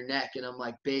python on her neck, and I'm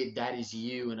like, babe, that is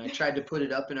you. And I tried to put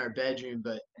it up in our bedroom,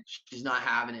 but she's not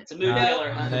having it. It's a mood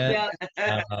killer,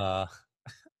 huh?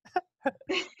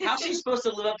 How's she supposed to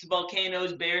live up to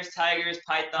volcanoes, bears, tigers,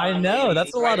 pythons? I know,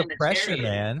 that's a lot of pressure,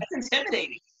 man. That's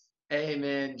intimidating. Hey,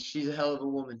 man, she's a hell of a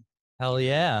woman. Hell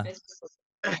yeah.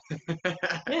 You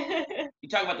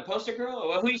talking about the poster girl,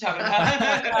 or who are you talking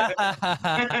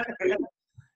about?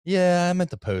 Yeah, I meant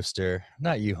the poster,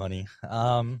 not you, honey.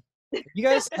 You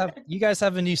guys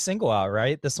have a new single out,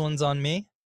 right? This one's On Me?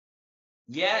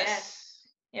 Yes.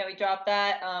 Yeah, we dropped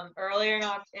that earlier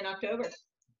in October.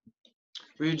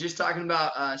 We were just talking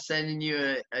about sending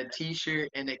you a t-shirt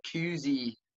and a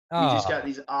koozie. We just got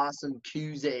these awesome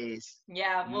koozies.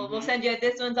 Yeah, we'll send you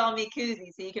this one's On Me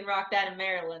koozie, so you can rock that in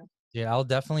Maryland. Yeah, I'll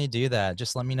definitely do that.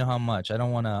 Just let me know how much. I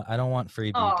don't want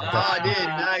freebie. Oh, dude,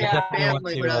 no, your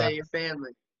family, brother, your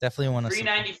family. Definitely want to.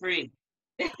 $3.90 free.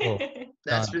 Cool.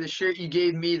 That's for the shirt you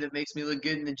gave me that makes me look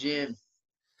good in the gym.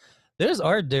 There's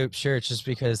our dope shirts, just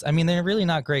because I mean they're really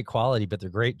not great quality, but they're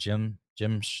great gym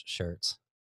shirts.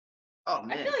 Oh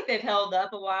man, I feel like they've held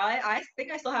up a while. I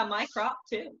think I still have my crop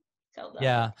too. It's held up.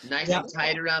 Yeah, nice and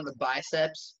tight around the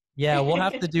biceps. Yeah, we'll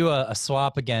have to do a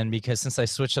swap again, because since I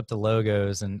switched up the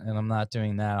logos and I'm not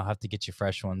doing that, I'll have to get you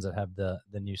fresh ones that have the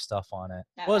new stuff on it.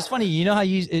 Well, it's funny. You know how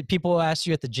people ask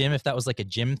you at the gym if that was like a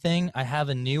gym thing? I have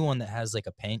a new one that has like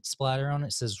a paint splatter on it.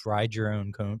 It says ride your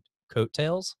own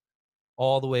coattails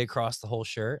all the way across the whole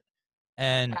shirt.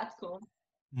 And that's cool.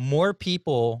 More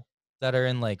people that are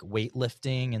in like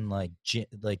weightlifting and like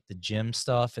the gym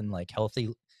stuff and like healthy,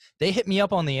 they hit me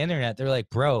up on the internet. They're like,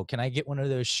 bro, can I get one of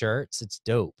those shirts? It's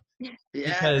dope. Yeah,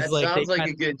 because, that sounds like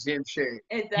a good gym shirt.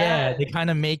 It does. Yeah, they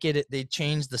kind of make it, they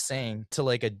change the saying to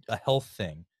like a health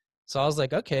thing. So I was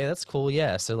like, okay, that's cool.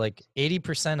 Yeah. So like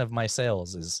 80% of my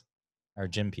sales are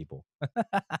gym people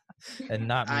and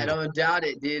not me. I don't doubt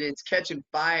it, dude. It's catching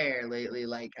fire lately.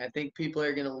 Like, I think people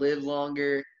are going to live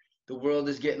longer. The world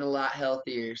is getting a lot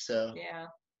healthier. So, yeah,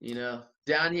 you know,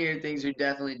 down here, things are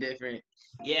definitely different.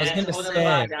 Yeah, it's a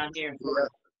lot down here.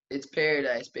 It's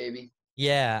paradise, baby.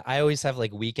 Yeah, I always have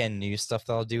like weekend news stuff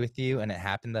that I'll do with you, and it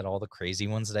happened that all the crazy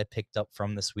ones that I picked up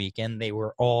from this weekend, they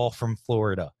were all from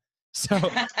Florida. So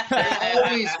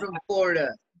always from Florida.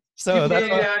 So that's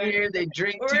down here. They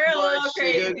drink too much.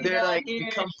 They're like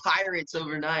become pirates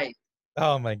overnight.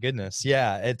 Oh my goodness,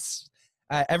 yeah. It's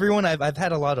everyone. I've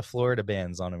had a lot of Florida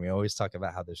bands on, and we always talk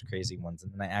about how there's crazy ones,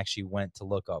 and then I actually went to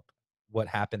look up what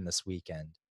happened this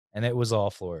weekend, and it was all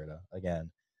Florida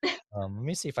again. Let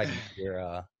me see if I can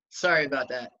hear. Sorry about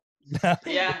that.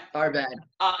 Yeah. Our bad.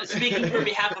 Speaking for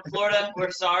behalf of Florida, we're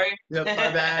sorry. Yep,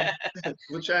 our bad.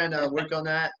 We're trying to work on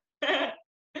that.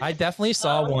 I definitely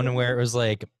saw one where it was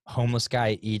like homeless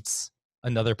guy eats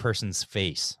another person's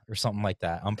face or something like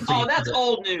that. I'm pretty. Oh, that's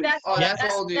old news. That's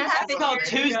old news. That's called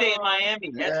Tuesday in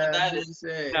Miami. That's what that is.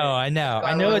 No, I know.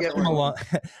 I know it's from a long.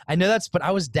 I know that's, but I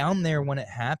was down there when it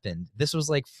happened. This was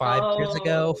like 5 years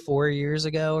ago, 4 years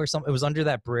ago, or something. It was under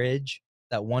that bridge,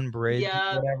 that one bridge,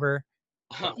 whatever.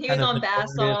 He was on bath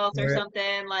salts or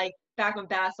something, like back when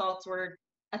bath salts were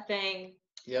a thing.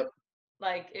 Yep.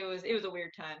 Like it was a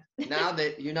weird time. Now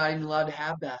that you're not even allowed to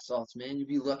have bath salts, man, you'd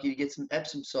be lucky to get some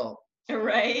Epsom salt.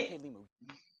 Right.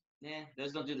 Yeah,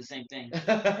 those don't do the same thing.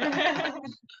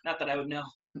 Not that I would know.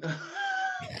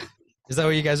 Is that what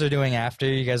you guys are doing after?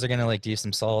 You guys are gonna like do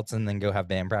some salts and then go have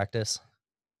band practice?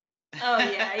 Oh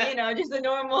yeah, just a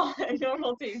normal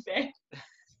Tuesday.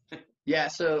 Yeah,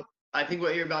 so I think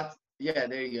what you're about to, yeah,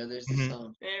 there you go. There's the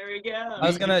song. There we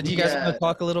go. Do you guys want to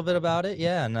talk a little bit about it?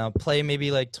 Yeah, and I'll play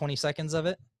maybe like 20 seconds of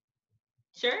it.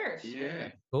 Sure. Yeah.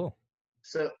 Cool.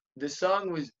 So the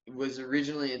song was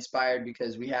originally inspired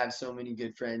because we have so many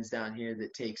good friends down here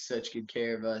that take such good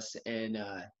care of us. And,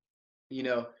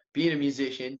 being a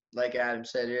musician, like Adam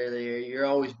said earlier, you're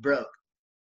always broke,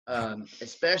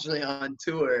 especially on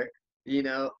tour,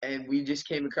 and we just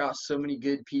came across so many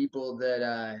good people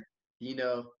that,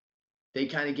 they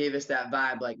kind of gave us that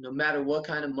vibe, like no matter what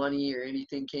kind of money or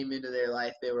anything came into their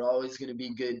life, they were always going to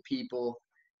be good people,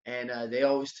 and they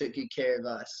always took good care of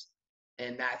us.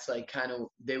 And that's like kind of,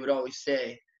 they would always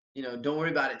say, don't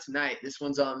worry about it tonight. This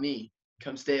one's on me.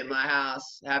 Come stay at my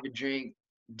house, have a drink.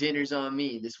 Dinner's on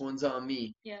me. This one's on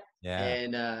me. Yeah.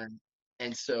 Yeah.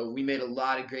 And so we made a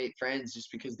lot of great friends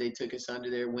just because they took us under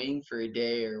their wing for a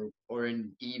day or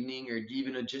an evening or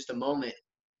even just a moment.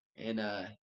 And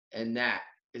that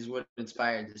is what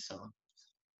inspired this song.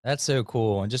 That's so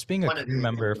cool. And just being a crew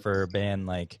member for a band,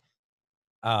 like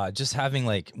just having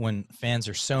like when fans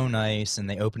are so nice and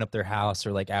they open up their house,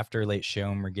 or like after a late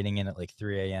show and we're getting in at like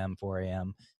 3 a.m., 4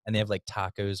 a.m. and they have like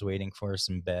tacos waiting for us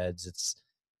and beds.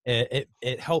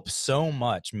 It helps so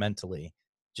much mentally,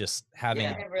 just having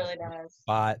it really does.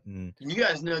 Spot. And you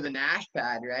guys know the Nash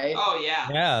Pad, right? Oh yeah.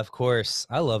 Yeah, of course.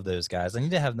 I love those guys. I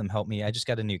need to have them help me. I just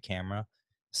got a new camera,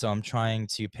 so I'm trying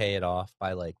to pay it off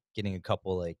by like getting a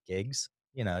couple like gigs,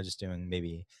 just doing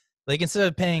maybe like instead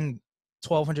of paying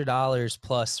 $1,200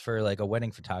 plus for like a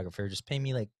wedding photographer, just pay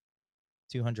me like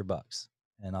 $200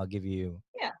 and I'll give you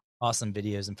awesome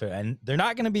videos and they're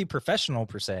not going to be professional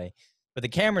per se, but the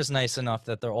camera's nice enough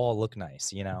that they'll all look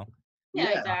nice, Yeah,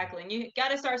 exactly. And you got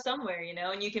to start somewhere,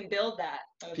 and you can build that.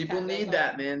 People need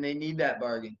that, man. They need that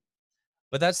bargain.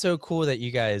 But that's so cool that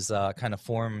you guys kind of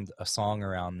formed a song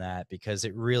around that, because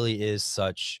it really is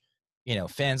such,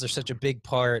 fans are such a big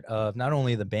part of not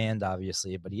only the band,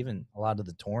 obviously, but even a lot of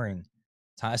the touring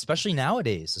time, especially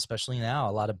nowadays, especially now,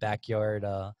 a lot of backyard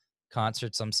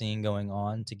concerts I'm seeing going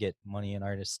on to get money in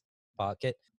artists'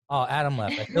 pocket. Oh, Adam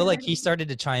left. I feel like he started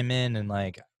to chime in and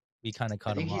like we kind of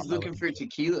cut him off. I think he's looking for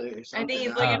tequila or something. I think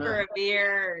he's looking for a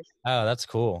beer. Oh, that's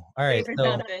cool. All right.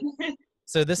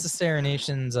 So this is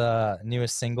Seranation's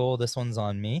newest single. This one's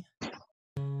On Me.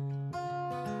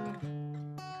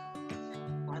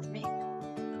 On me.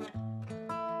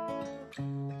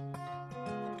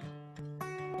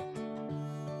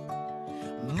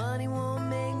 Money won't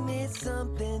make me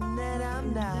something that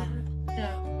I'm not.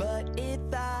 But if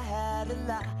I had a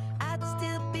lot, I'd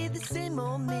still be the same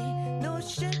old me. No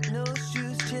shirt, no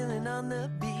shoes, chilling on the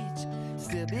beach.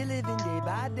 Still be living day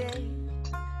by day.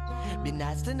 Be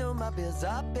nice to know my bills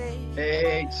are paid.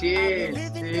 Hey, cheers.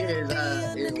 Cheers.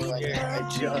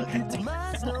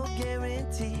 Tomorrow's no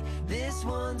guarantee. This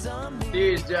one's on me.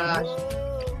 Cheers, Josh.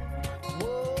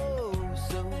 Whoa,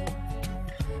 so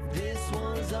this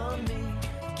one's on me.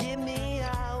 Give me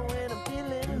out when I'm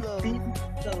feeling low.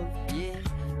 Yeah,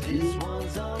 this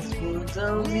one's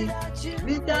on me.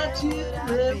 Without you,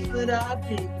 where would I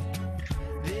be?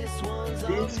 This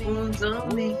one's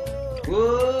on me.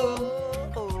 Whoa.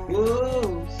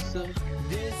 Whoa, so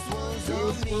this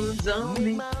one's on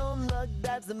me. My own luck,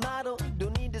 that's the motto.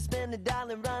 Don't need to spend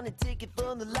 $1 round a ticket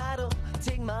for the lotto.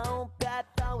 Take my own path,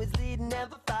 always lead,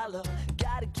 never follow.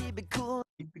 Gotta keep it cool.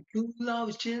 Keep it cool,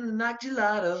 always chilling like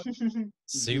gelato.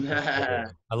 Super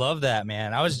cool. I love that,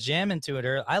 man. I was jamming to it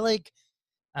earlier. I don't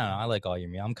know, I like all your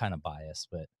music. I'm kind of biased,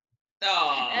 but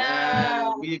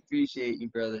we appreciate you,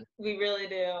 brother. We really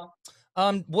do.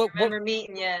 What remember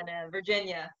meeting you in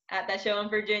Virginia at that show in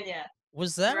Virginia?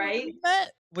 Was that right?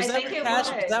 Was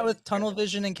that with Tunnel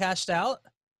Vision and Cashed Out?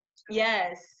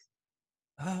 Yes.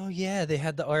 Oh yeah, they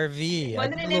had the RV.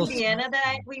 Wasn't it in Indiana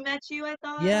that we met you? I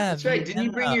thought. Yeah, that's right. Didn't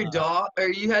you bring your dog, or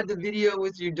you had the video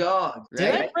with your dog?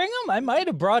 Right? Did I bring him? I might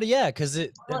have brought it. Yeah, because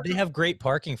they have great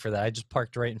parking for that. I just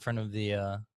parked right in front of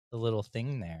the little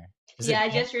thing there. I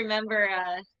just remember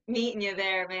meeting you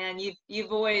there, man.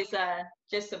 You've always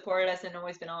just supported us and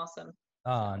always been awesome.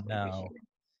 Oh no.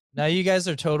 No, you guys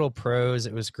are total pros.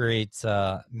 It was great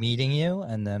meeting you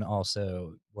and then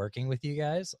also working with you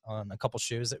guys on a couple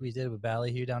shows that we did with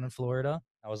Ballyhoo down in Florida.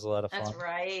 That was a lot of fun. That's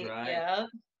right. Right.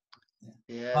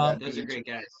 Yeah. Those are great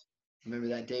guys. Remember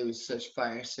that day was such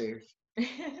fire surf.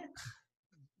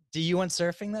 Do you went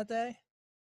surfing that day?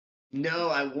 No,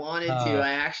 I wanted to.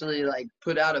 I actually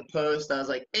put out a post. I was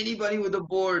like, anybody with a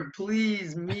board,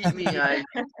 please meet me. I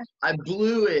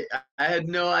blew it. I had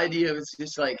no idea. It was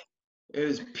just it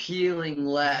was peeling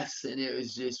less, and it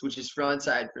was just, which is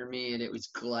frontside for me, and it was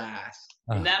glass.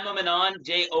 From that moment on,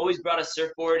 Jay always brought a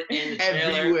surfboard in the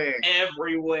trailer.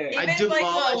 Everywhere. Even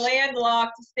a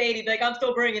landlocked state, he'd be like, I'm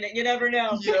still bringing it. You never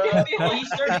know. Yeah. Oh, you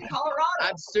surfed in Colorado?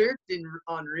 I've surfed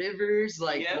on rivers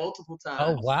multiple times.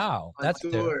 Oh, wow. That's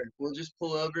tour. Dope. We'll just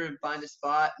pull over and find a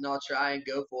spot, and I'll try and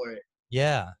go for it.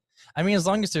 Yeah. I mean, as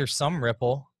long as there's some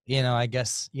ripple, I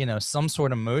guess, some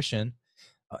sort of motion.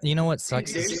 You know what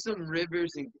sucks? There's some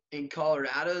rivers in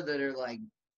Colorado that are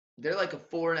they're like a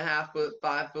 4.5 foot,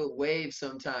 5 foot wave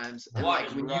sometimes. And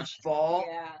when you fall,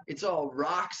 it's all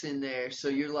rocks in there. So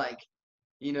you're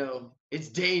it's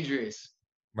dangerous.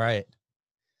 Right.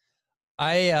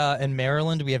 In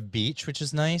Maryland, we have beach, which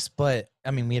is nice, but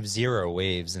I mean, we have 0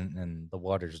 waves and the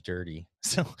water's dirty.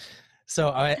 So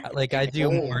I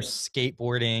do more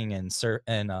skateboarding and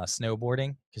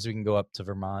snowboarding because we can go up to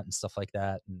Vermont and stuff like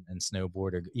that and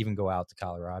snowboard, or even go out to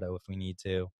Colorado if we need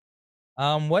to.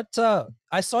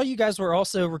 I saw you guys were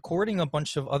also recording a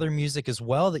bunch of other music as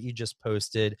well that you just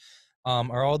posted.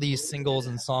 Are all these singles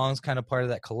and songs kind of part of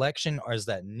that collection, or is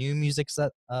that new music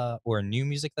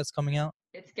that's coming out?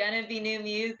 It's gonna be new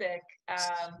music.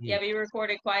 We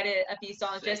recorded quite a few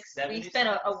songs. We spent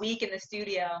a week in the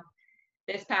studio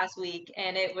this past week,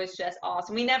 and it was just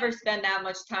awesome. We never spend that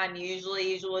much time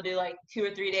usually we'll do 2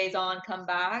 or 3 days on, come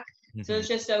back. Mm-hmm. So it's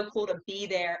just so cool to be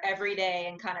there every day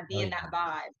and kind of be in that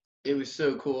vibe. It was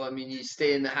so cool. I mean, you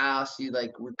stay in the house,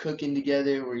 we're cooking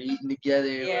together, we're eating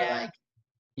together,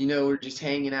 we're just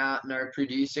hanging out, and our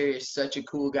producer is such a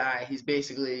cool guy. He's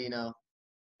basically,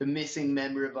 the missing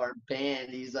member of our band.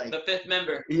 He's the 5th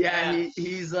member. Yeah.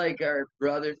 He's our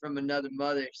brother from another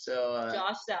mother. So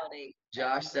Josh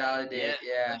Saladate.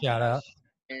 Yeah. Shout out.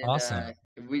 And, awesome.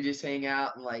 We just hang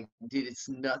out and dude, it's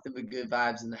nothing but good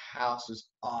vibes, and the house was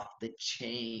off the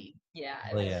chain.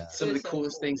 Yeah. Some of the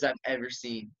coolest things I've ever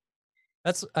seen.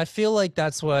 I feel like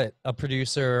that's what a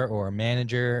producer or a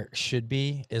manager should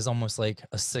be, is almost like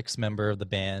a 6th member of the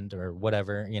band or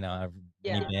whatever, any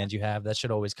band you have. That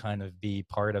should always kind of be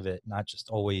part of it, not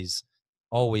just always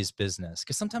business.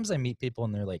 Because sometimes I meet people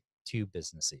and they're too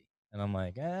businessy, and I'm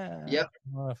like, I don't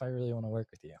know if I really want to work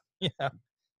with you. Yeah.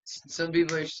 Some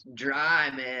people are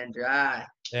dry, man, dry.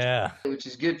 Yeah. Which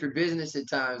is good for business at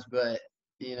times, but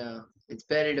it's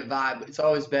better to vibe. It's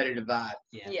always better to vibe.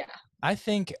 Yeah. I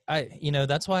think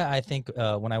that's why I think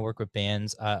when I work with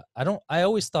bands, I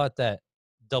always thought that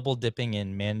double dipping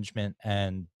in management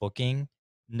and booking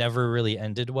never really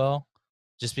ended well,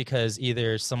 just because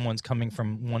either someone's coming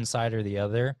from one side or the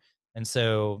other. And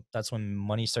so that's when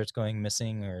money starts going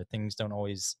missing, or things don't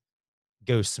always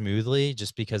go smoothly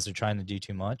just because they're trying to do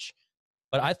too much.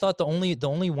 But I thought the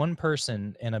only one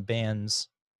person in a band's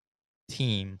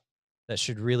team that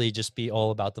should really just be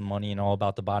all about the money and all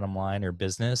about the bottom line or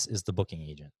business is the booking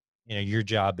agent. Your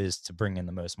job is to bring in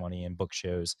the most money and book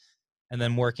shows, and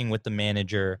then working with the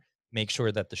manager, make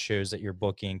sure that the shows that you're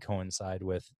booking coincide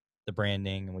with the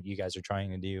branding and what you guys are trying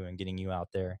to do and getting you out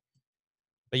there.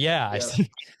 But I see.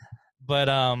 But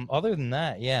other than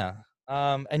that,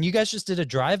 and you guys just did a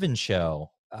drive-in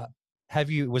show.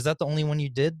 Was that the only one you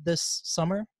did this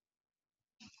summer?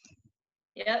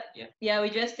 Yep. Yeah, we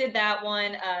just did that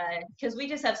one because we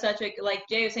just have such a, like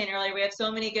Jay was saying earlier, we have so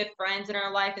many good friends in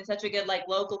our life and such a good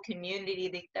local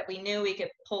community that we knew we could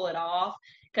pull it off,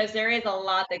 because there is a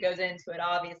lot that goes into it,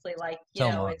 obviously.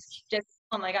 It's just,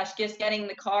 oh my gosh, just getting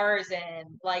the cars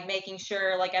in, making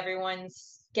sure everyone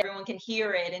can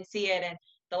hear it and see it, and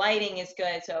the lighting is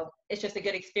good, so it's just a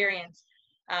good experience.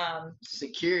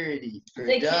 Security,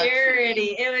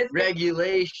 it was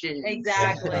regulations.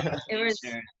 Exactly. It was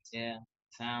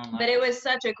but it was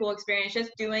such a cool experience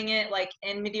just doing it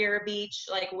in Madeira Beach,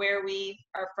 where we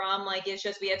are from. It's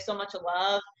just, we have so much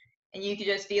love, and you could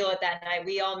just feel it that night.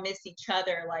 We all missed each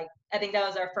other. I think that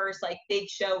was our first big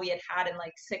show we had in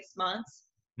 6 months.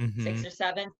 6 or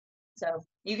 7. So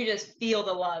you could just feel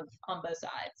the love on both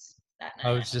sides that night.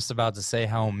 I was just about to say,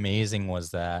 how amazing was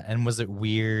that? And was it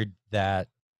weird that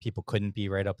people couldn't be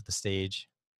right up at the stage?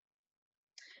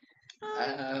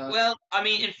 Well, I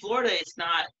mean, in Florida, it's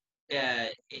not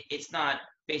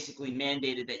basically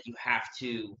mandated that you have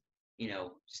to,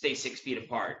 stay 6 feet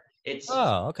apart. It's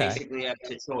basically up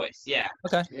to choice. Yeah.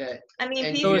 Okay. Yeah. I mean,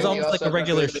 And So it was almost like a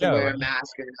regular show. Wear a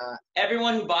mask or not.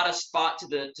 Everyone who bought a spot to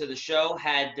the show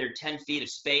had their 10 feet of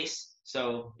space.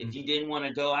 So if you didn't want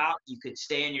to go out, you could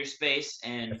stay in your space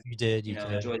and if you did, you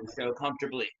enjoy the show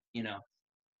comfortably.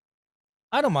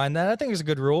 I don't mind that. I think it's a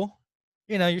good rule.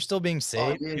 You're still being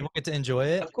safe. People get to enjoy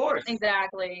it. Of course.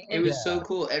 Exactly. It was so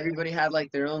cool. Everybody had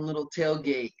like their own little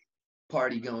tailgate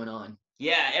party going on.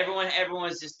 Yeah, everyone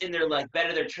was just in their bed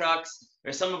of their trucks.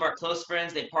 Or some of our close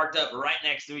friends, they parked up right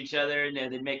next to each other, and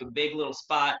they'd make a big little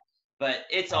spot. But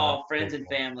it's all friends and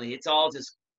family. It's all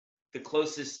just the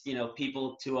closest,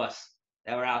 people to us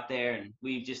that were out there, and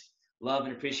we just love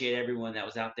and appreciate everyone that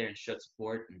was out there and showed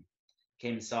support and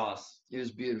came and saw us. It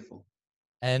was beautiful.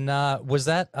 And was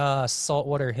that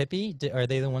Saltwater Hippie? Are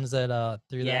they the ones that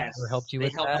threw that or helped you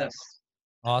with that? Helped us.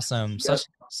 Awesome. Yep.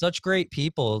 Such great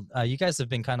people. You guys have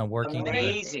been kind of working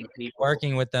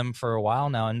with them for a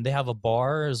while now, and they have a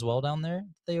bar as well down there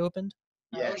they opened.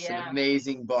 Yeah, it's an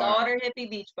amazing bar. Saltwater Hippie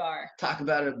Beach Bar. Talk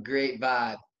about a great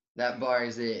vibe. That bar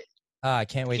is it. I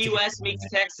can't wait. Key West meets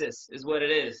Texas is what it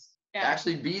is. Yeah.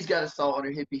 Actually, B's got a Saltwater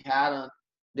Hippie hat on.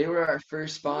 They were our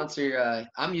first sponsor.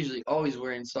 I'm usually always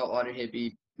wearing Saltwater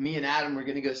Hippie. Me and Adam were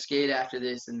gonna go skate after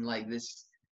this, and this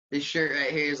shirt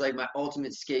right here is like my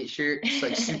ultimate skate shirt. It's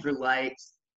like super light.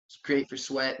 It's great for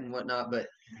sweat and whatnot. But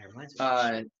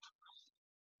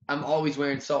I'm always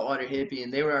wearing Saltwater Hippie,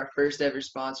 and they were our first ever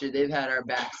sponsor. They've had our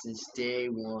back since day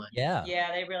one. Yeah.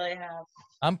 Yeah, they really have.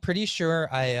 I'm pretty sure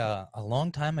a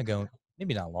long time ago,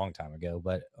 maybe not a long time ago,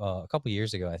 but a couple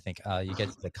years ago, I think you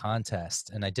get the contest,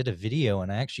 and I did a video,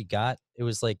 and I actually it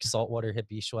was like Saltwater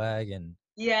Hippie swag and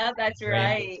that's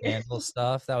right. Candle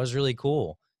stuff. That was really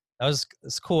cool.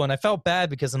 It's cool, and I felt bad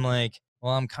because I'm like,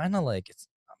 well, I'm kind of like, it's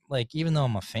like, even though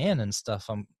I'm a fan and stuff,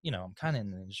 I'm kind of in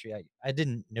the industry. I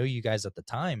didn't know you guys at the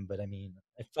time, but I mean,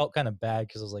 I felt kind of bad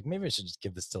because I was like, maybe I should just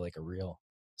give this to like a real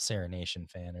Seranation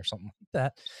fan or something like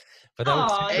that. But that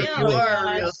was you are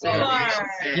a real Seranation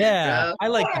fan. Yeah, I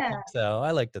like to think so.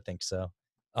 I like to think so.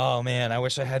 Oh man, I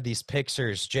wish I had these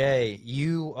pictures. Jay,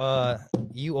 you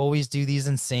always do these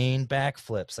insane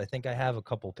backflips. I think I have a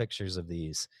couple pictures of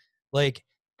these. Like,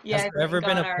 has there ever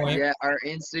been a point? Yeah, our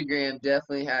Instagram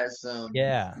definitely has some.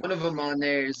 Yeah. One of them on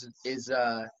there is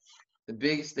the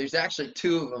biggest. There's actually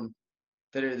 2 of them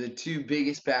that are the 2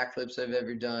 biggest backflips I've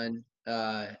ever done.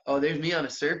 There's me on a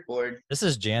surfboard. This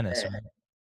is Janice, right?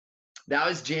 That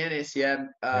was Janice, yeah.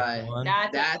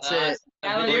 That's it.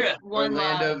 That was One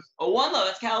Orlando. Love. Oh, One Love,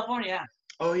 that's California.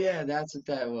 Oh yeah, that's what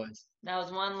that was. That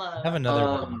was One Love. I have another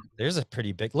one. There's a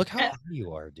pretty big. Look how high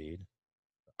you are, dude.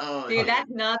 Oh, dude, that's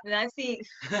nothing. He's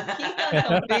done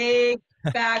some big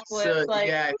backflips. So,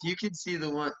 yeah, if you can see the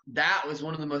one, that was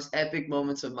one of the most epic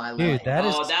moments of my life. Dude,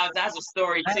 that's a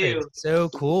story too. So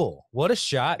cool. What a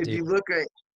shot, dude. If you look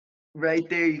right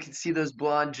there, you can see those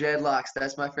blonde dreadlocks.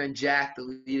 That's my friend Jack, the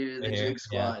leader of the Jig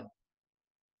Squad.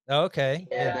 Yeah. Okay.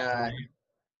 And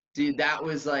dude, that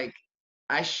was like,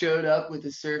 I showed up with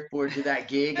a surfboard to that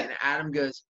gig, and Adam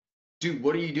goes, dude,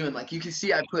 what are you doing? Like, you can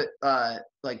see I put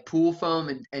like pool foam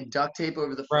and duct tape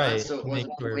over the front so it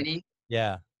wasn't pointy.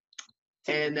 Yeah.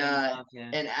 And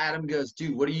Adam goes,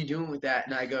 dude, what are you doing with that?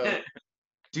 And I go,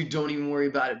 dude, don't even worry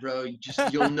about it, bro.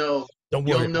 You'll know.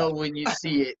 You'll know when you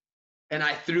see it. And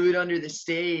I threw it under the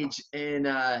stage, and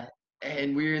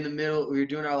we were in the middle. We were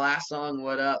doing our last song,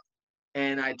 What Up?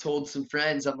 And I told some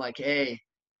friends, I'm like, hey,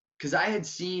 because I had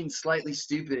seen Slightly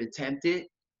Stupid attempt it.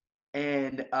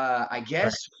 And I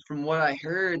guess from what I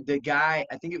heard, the guy,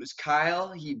 I think it was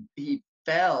Kyle, he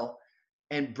fell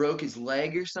and broke his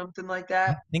leg or something like that.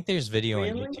 I think there's video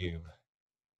on YouTube.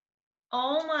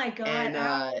 Oh my God.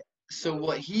 And so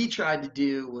what he tried to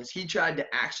do was he tried to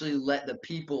actually let the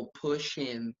people push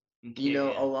him,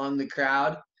 along the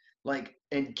crowd, like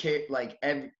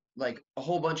a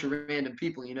whole bunch of random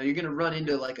people. You're gonna run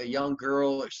into like a young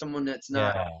girl or someone that's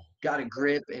not got a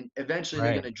grip, and eventually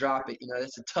they're gonna drop it.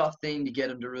 That's a tough thing to get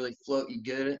them to really float you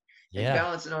good. And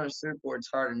balancing on a surfboard's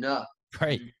hard enough.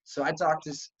 Right. So I talked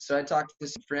to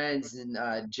some friends, and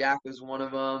Jack was one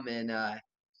of them, and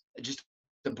just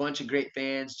a bunch of great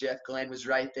fans. Jeff Glenn was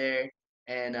right there,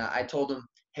 and I told him,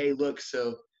 hey, look,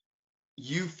 so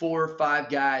you 4 or 5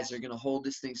 guys are gonna hold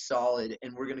this thing solid,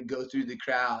 and we're gonna go through the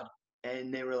crowd.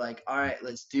 And they were like, all right,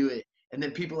 let's do it. And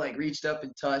then people like reached up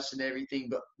and touched and everything,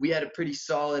 but we had a pretty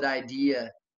solid idea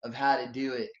of how to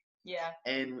do it. Yeah.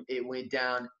 And it went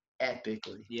down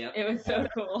epically. Yeah. It was so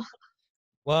cool.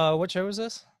 Well, what show was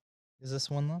this? Is this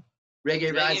one though?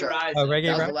 Reggae Rise Up. Oh, Reggae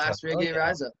that was Rise the last Up. Reggae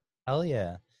Rise Up. Hell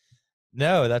yeah.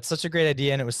 No, that's such a great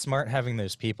idea, and it was smart having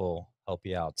those people help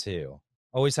you out too.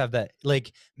 Always have that,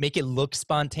 like, make it look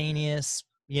spontaneous,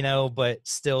 you know, but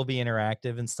still be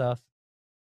interactive and stuff.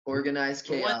 Organized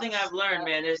chaos. One thing I've learned,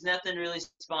 man, there's nothing really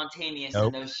spontaneous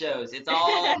in those shows. It's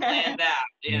all planned out,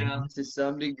 you know. To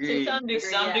some degree. To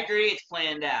some degree, it's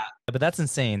planned out. But that's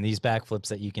insane, these backflips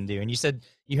that you can do. And you said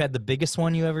you had the biggest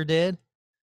one you ever did?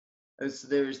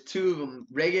 There was 2 of them.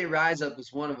 Reggae Rise Up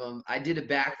was one of them. I did a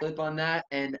backflip on that,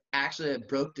 and actually I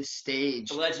broke the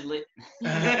stage. Allegedly.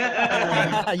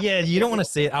 Yeah, you don't want to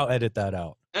say it. I'll edit that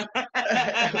out.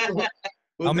 Well,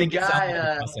 I'll make it sound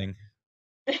like cussing.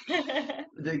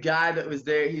 The guy that was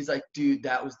there, he's like, dude,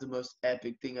 that was the most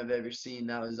epic thing I've ever seen.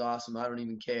 That was awesome. I don't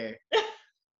even care.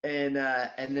 And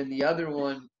then the other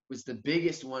one was the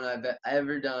biggest one I've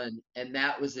ever done, and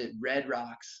that was at Red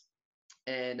Rocks.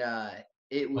 And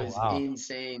it was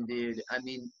insane, dude. I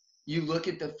mean, you look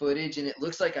at the footage, and it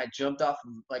looks like I jumped off,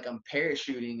 like I'm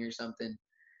parachuting or something.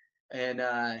 And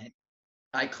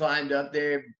I climbed up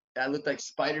there. I looked like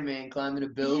Spider-Man climbing a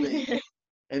building.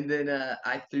 And then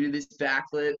I threw this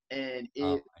backflip, and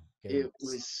it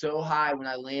was so high when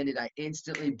I landed. I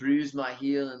instantly bruised my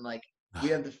heel, and like we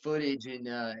have the footage, and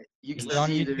you can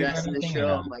see the rest of the show.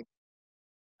 I'm like,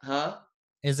 huh?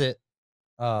 Is it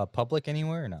public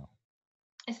anywhere or no?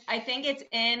 I think it's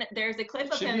in. There's a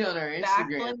clip of him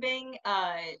backflipping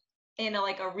in a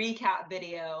recap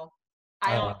video.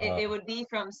 I don't. It would be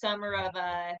from summer of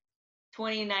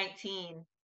 2019.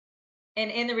 And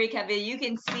in the recap video, you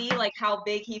can see like how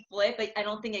big he flipped, but I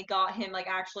don't think it got him like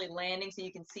actually landing. So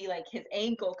you can see like his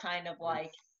ankle kind of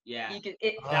like. Yeah. You could.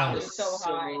 That was so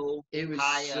high. It was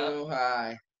so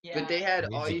high. Yeah. But they had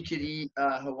all you could eat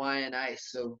Hawaiian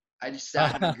ice, so I just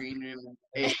sat in the green room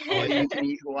and ate all you could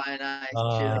eat Hawaiian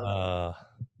ice.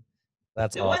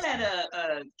 That's the awesome. one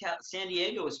at San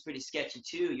Diego was pretty sketchy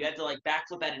too. You had to like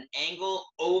backflip at an angle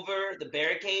over the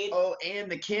barricade. Oh,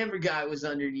 and the camera guy was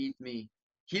underneath me.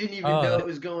 He didn't even know it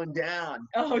was going down.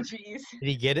 Oh, jeez. Did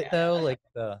he get it though? Like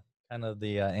the kind of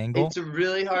the angle? It's a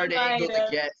really hard angle to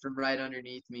get from right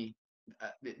underneath me.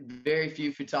 Very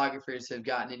few photographers have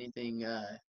gotten anything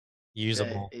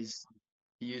usable. That is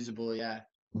usable, yeah.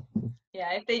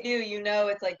 Yeah, if they do, you know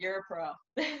it's like you're a pro.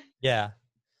 Yeah.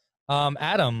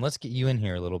 Adam, let's get you in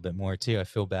here a little bit more too. I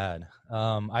feel bad.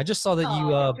 I just saw that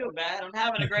you. I feel bad. I'm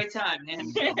having a great time,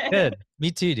 man. Good.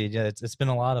 Me too, dude. Yeah, it's been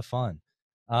a lot of fun.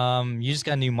 You just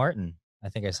got a new Martin. I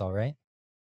think I saw, right?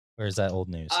 Or is that old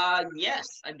news? Yes,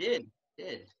 I did.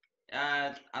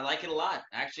 I like it a lot.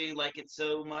 I actually like it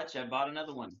so much. I bought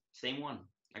another one. Same one.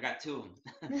 I got 2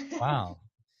 of them. Wow.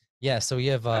 Yeah. So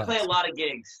you have. I play a lot of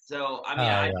gigs, so I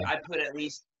mean, I put at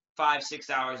least 5-6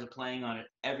 hours of playing on it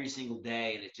every single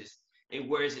day, and it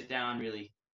wears it down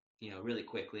really really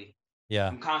quickly. Yeah.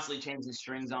 I'm constantly changing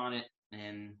strings on it,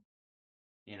 and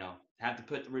have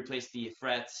to replace the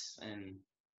frets and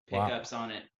pickups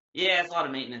on it. Yeah, it's a lot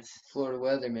of maintenance. Florida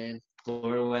weather, man.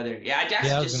 Florida weather. Yeah, I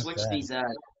actually just switched these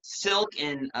silk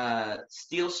and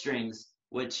steel strings,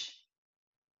 which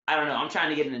I don't know. I'm trying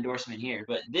to get an endorsement here,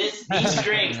 but these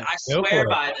strings, I swear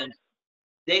by them.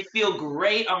 They feel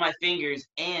great on my fingers,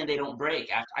 and they don't break.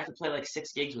 I could play like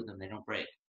 6 gigs with them. They don't break.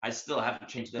 I still haven't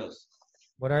changed those.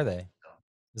 What are they?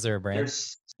 Is there a brand?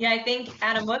 Yeah, I think,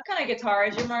 Adam, what kind of guitar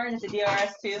is your Martin? Is it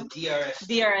DRS2?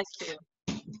 DRS2.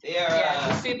 They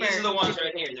are, super. These are the ones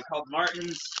right here. They're called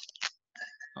Martins.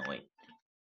 Oh, wait.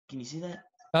 Can you see that?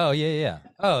 Oh, yeah.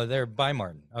 Oh, they're by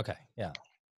Martin. Okay, yeah.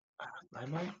 By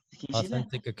Martin? Can you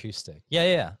Authentic see that? Acoustic.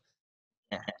 Yeah.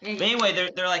 But anyway,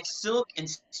 they're like silk and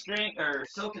string or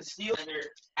silk and steel, and they're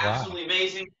absolutely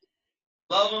amazing.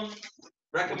 Love them.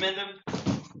 Recommend them.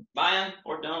 Buy them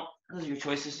or don't. Those are your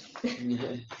choices.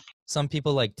 Some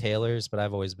people like Taylor's, but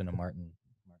I've always been a Martin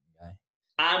guy.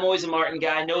 I'm always a Martin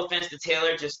guy. No offense to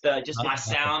Taylor, just my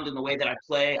sound and the way that I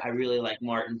play. I really like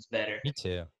Martin's better. Me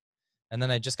too. And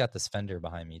then I just got this Fender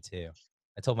behind me too.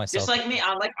 I told myself. Just like me,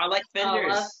 I like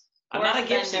Fenders. I'm not a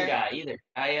Gibson guy either.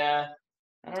 I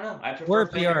don't know. I prefer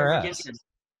Fender over Gibson.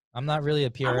 I'm not really a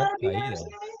PRS guy either.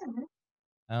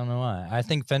 I don't know why. I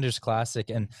think Fender's classic,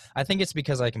 and I think it's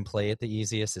because I can play it the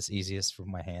easiest. It's easiest for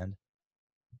my hand.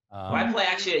 Well, I play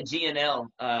actually a G&L,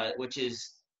 which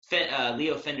is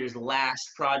Leo Fender's last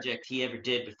project he ever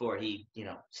did before he,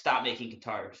 stopped making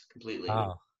guitars completely.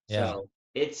 Oh, yeah. So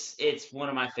it's one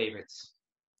of my favorites.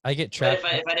 I get trapped.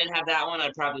 But if I didn't have that one,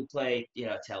 I'd probably play,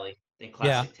 Telly. The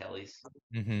classic Tellys.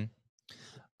 Mm-hmm.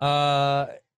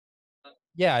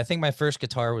 Yeah, I think my first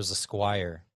guitar was a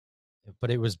Squire,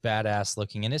 but it was badass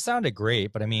looking and it sounded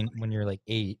great. But I mean, when you're like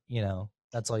 8,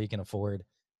 that's all you can afford.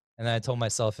 And then I told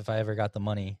myself if I ever got the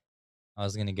money, I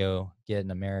was gonna go get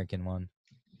an American one.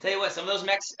 Tell you what, some of those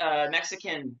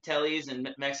Mexican tellies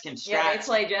and Mexican strats,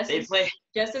 yeah, they play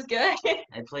just as good.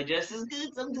 They play just as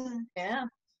good sometimes. Yeah.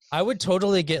 I would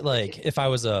totally get, like, if I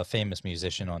was a famous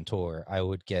musician on tour, I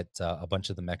would get a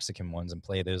bunch of the Mexican ones and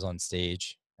play those on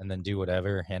stage and then do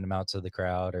whatever, hand them out to the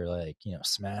crowd or, like,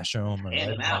 smash them. Or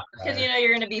hand them out. Because, you're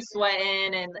going to be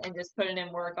sweating and just putting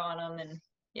in work on them. And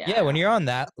yeah, when you're on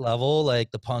that level,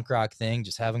 like the punk rock thing,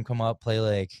 just have them come up, play,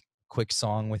 like, a quick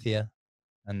song with you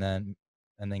and then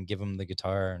give them the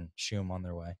guitar and shoo them on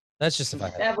their way. That's just if I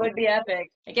had that would be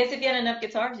epic. I guess if you had enough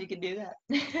guitars, you could do that.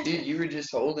 Dude, you were just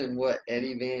holding what,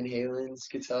 Eddie Van Halen's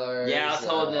guitar? Yeah, I was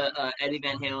holding the Eddie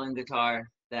Van Halen guitar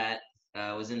that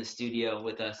was in the studio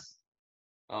with us.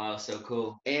 Oh, so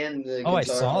cool. And the I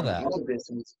saw that.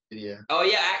 Video. Oh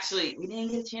yeah, actually, we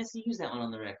didn't get a chance to use that one on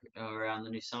the record or on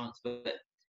the new songs, but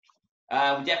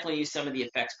we definitely used some of the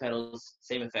effects pedals,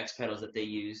 same effects pedals that they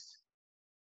used.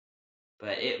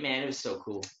 But it was so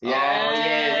cool. Yeah, oh,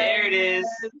 yeah, there it is.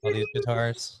 All these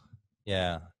guitars.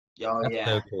 Yeah. Oh, that's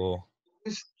so cool.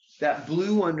 That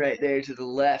blue one right there to the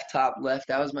left, top left,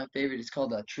 that was my favorite. It's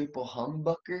called a triple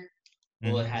humbucker.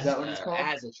 Well, it has, is that what it's called? It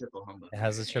has a triple humbucker. It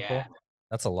has a triple? Yeah.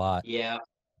 That's a lot. Yeah.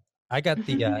 I got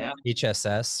the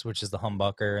HSS, which is the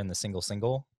humbucker and the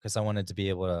single, because I wanted to be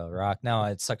able to rock. Now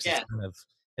it sucks. Yeah.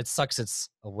 It sucks. It's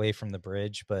away from the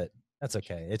bridge, but that's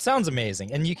okay. It sounds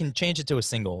amazing, and you can change it to a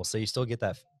single, so you still get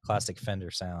that classic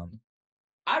Fender sound.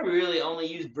 I really only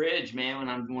use bridge, man, when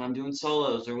I'm doing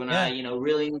solos or when I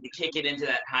really need to kick it into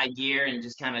that high gear and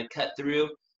just kind of cut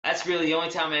through. That's really the only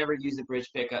time I ever use a bridge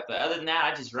pickup. But other than that,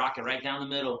 I just rock it right down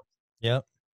the middle. Yep.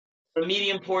 A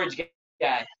medium porridge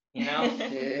guy,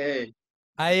 Hey.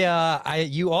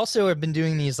 You also have been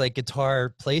doing these like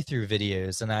guitar playthrough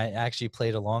videos, and I actually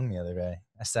played along the other day.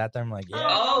 I sat there, I'm like,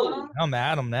 yeah, I'm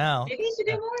at them now. Maybe you should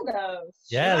do more of those.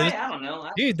 Yeah, I don't know.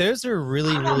 Dude, those are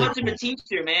really, I'm not really much of a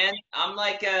teacher, man. I'm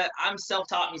like I'm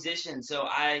self-taught musician, so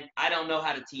I don't know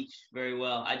how to teach very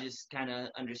well. I just kind of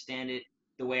understand it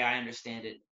the way I understand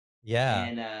it. Yeah.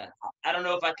 And I don't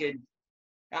know if I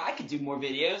could do more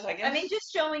videos, I guess. I mean,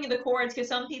 just showing the chords, because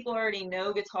some people already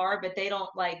know guitar, but they don't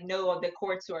like know the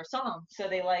chords to our song. So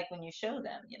they like when you show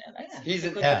them, that's he's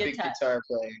an epic guitar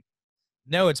player.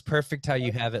 No, it's perfect how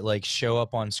you have it like show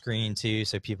up on screen too,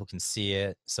 so people can see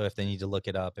it. So if they need to look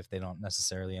it up, if they don't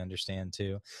necessarily understand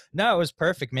too. No, it was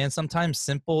perfect, man. Sometimes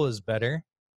simple is better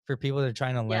for people that are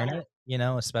trying to learn it,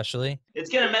 especially.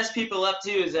 It's gonna mess people up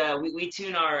too. Is we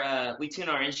tune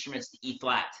our instruments to E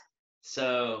flat,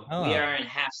 so we are in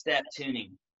half step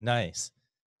tuning. Nice.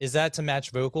 Is that to match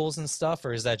vocals and stuff,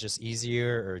 or is that just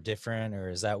easier or different,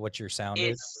 or is that what your sound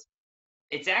is?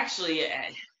 It's actually.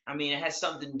 I mean, it has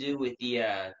something to do with the.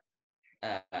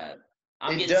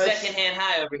 I'm getting secondhand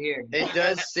high over here. It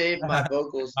does save my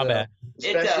vocals, though.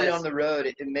 Especially on the road.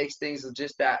 It makes things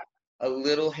just that a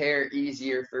little hair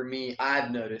easier for me.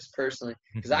 I've noticed personally,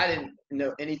 because I didn't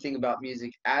know anything about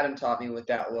music. Adam taught me what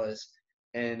that was,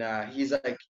 and he's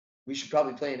like, "We should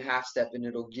probably play in half step, and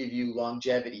it'll give you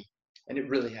longevity." And it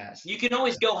really has. You can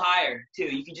always go higher too.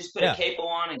 You can just put a capo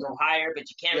on and go higher, but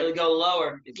you can't really go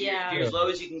lower. If you're as low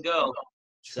as you can go.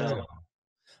 So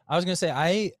I was gonna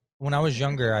say, when I was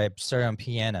younger, I started on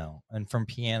piano, and from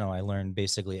piano, I learned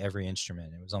basically every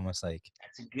instrument. It was almost like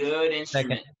that's a good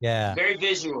instrument. Yeah, very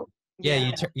visual.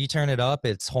 Yeah, you turn it up.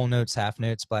 It's whole notes, half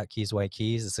notes, black keys, white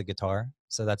keys. It's a guitar,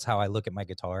 so that's how I look at my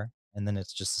guitar, and then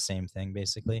it's just the same thing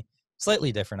basically.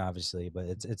 Slightly different, obviously, but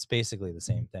it's basically the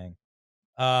same thing.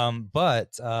 But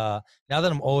now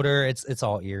that I'm older, it's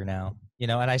all ear now,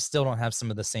 and I still don't have some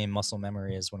of the same muscle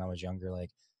memory as when I was younger. Like,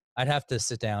 I'd have to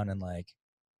sit down and like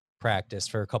practice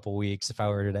for a couple weeks if I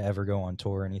were to ever go on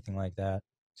tour or anything like that.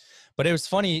 But it was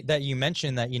funny that you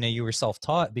mentioned that, you were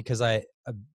self-taught, because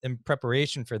in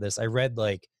preparation for this, I read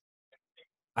like,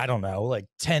 I don't know, like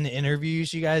 10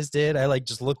 interviews you guys did. I like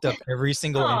just looked up every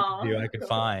single interview I could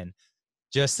find.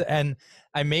 And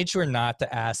I made sure not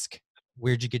to ask,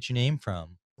 where'd you get your name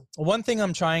from? One thing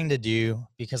I'm trying to do,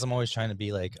 because I'm always trying to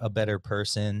be like a better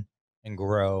person and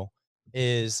grow,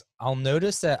 is I'll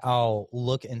notice that I'll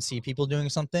look and see people doing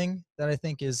something that I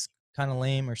think is kind of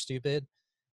lame or stupid,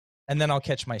 and then I'll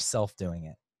catch myself doing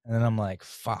it, and then I'm like,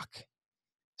 fuck.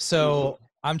 So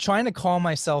I'm trying to call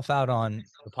myself out on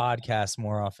the podcast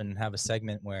more often and have a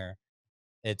segment where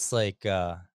it's like,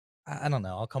 I don't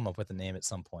know, I'll come up with a name at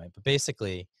some point, but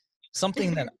basically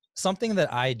something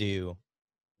that I do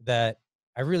that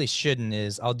I really shouldn't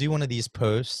is I'll do one of these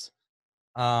posts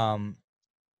Where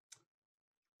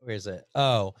is it?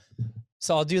 Oh,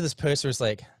 so I'll do this post where it's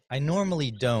like, I normally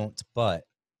don't, but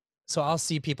so I'll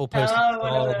see people post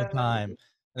all the time. And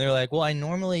they're like, well, I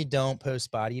normally don't post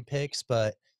body pics,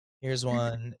 but here's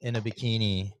one in a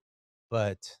bikini.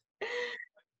 But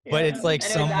it's like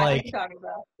some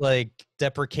like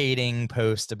deprecating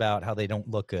post about how they don't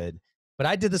look good. But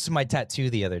I did this with my tattoo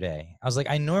the other day. I was like,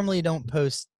 I normally don't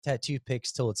post tattoo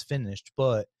pics till it's finished,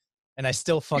 and I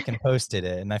still fucking posted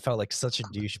it, and I felt like such a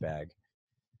douchebag.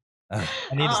 Oh,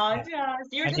 Josh,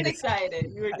 you were just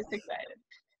excited. You were just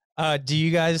excited. Do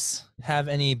you guys have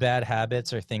any bad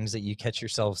habits or things that you catch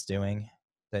yourselves doing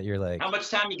that you're like, how much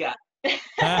time you got?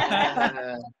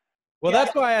 Well,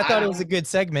 that's why I thought it was a good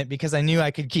segment, because I knew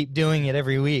I could keep doing it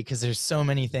every week because there's so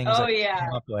many things I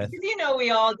come up with. Because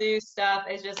we all do stuff.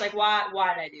 It's just like, why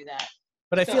did I do that?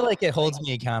 But I feel like it holds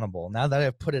me accountable now that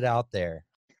I've put it out there.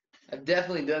 I've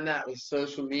definitely done that with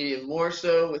social media, more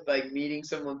so with like meeting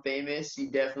someone famous.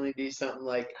 You definitely do something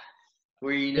like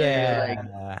where you're like,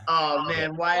 oh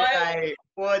man, tell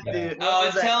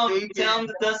him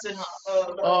the Dustin.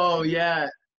 Oh yeah,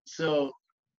 so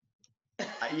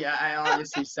yeah, I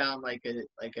honestly sound like a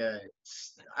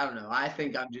I don't know. I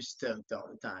think I'm just stoked all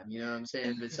the time. You know what I'm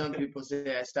saying? But some people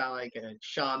say I sound like a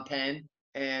Sean Penn,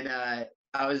 and I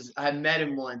met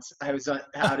him once. I was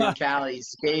out in Cali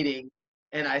skating.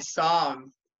 And I saw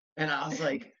him, and I was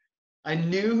like, I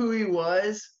knew who he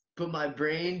was, but my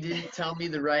brain didn't tell me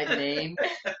the right name.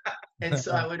 And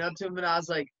so I went up to him, and I was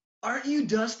like, aren't you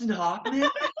Dustin Hoffman?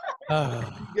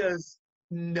 He goes,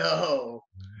 no.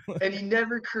 And he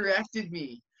never corrected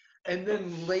me. And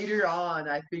then later on,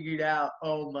 I figured out,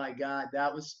 oh, my God,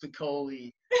 that was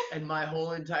Spicoli. And my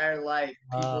whole entire life,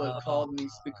 people have called me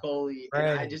Spicoli.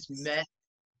 And I just met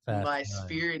my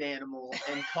spirit animal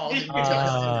and called him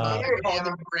Dustin. Called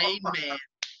him Rain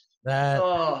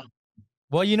Man.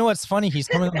 Well, you know what's funny? He's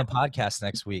coming on the podcast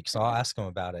next week, so I'll ask him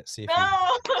about it. See if yeah.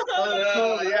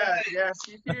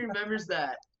 See if he remembers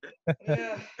that.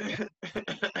 Yeah. I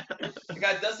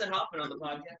got Dustin Hoffman on the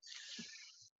podcast.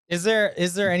 Is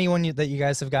there anyone that you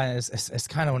guys have gotten? It's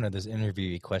kind of one of those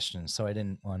interview questions, so I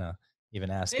didn't want to even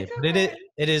ask it. But it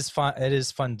is fun. It is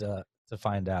fun to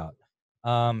find out.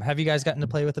 Have you guys gotten to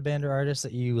play with a band or artist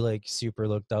that you like super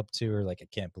looked up to, or like, I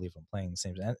can't believe I'm playing the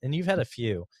same? And you've had a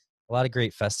lot of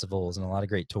great festivals and a lot of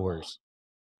great tours.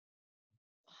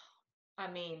 I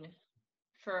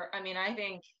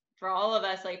think for all of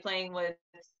us, like playing with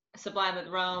Sublime with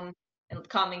Rome and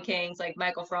Common Kings, like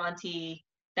Michael Franti,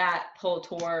 that whole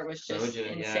tour was just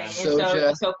insane. Yeah.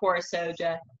 And so poor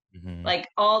Soja. Mm-hmm. Like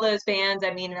all those bands,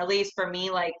 at least for me,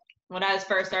 like when I was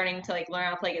first starting to like learn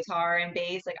how to play guitar and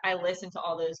bass, like I listened to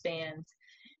all those bands,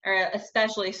 or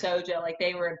especially Soja. Like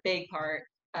they were a big part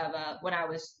of when I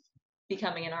was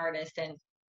becoming an artist, and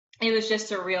it was just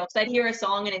surreal. Because I'd hear a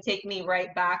song and it'd take me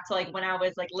right back to like when I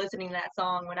was like listening to that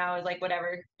song when I was like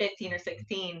 15 or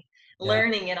 16,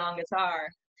 learning it on guitar.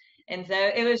 And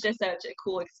so it was just such a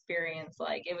cool experience.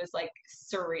 Like it was like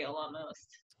surreal almost.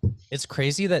 It's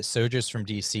crazy that Soja's from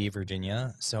DC,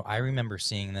 Virginia. So I remember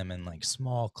seeing them in like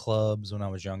small clubs when I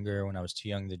was younger, when I was too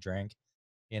young to drink.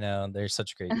 They're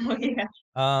such great. Oh, yeah.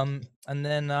 And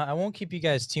then I won't keep you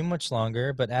guys too much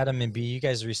longer, but Adam and B, you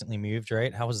guys recently moved,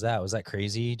 right? How was that? Was that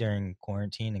crazy during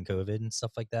quarantine and COVID and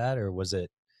stuff like that? Or did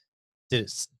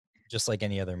it just like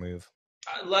any other move?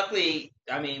 Luckily,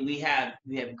 we have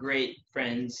great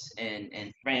friends and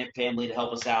family to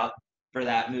help us out for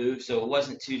that move. So it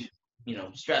wasn't too,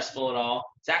 stressful at all.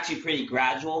 It's actually pretty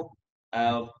gradual.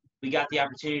 We got the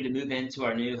opportunity to move into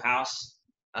our new house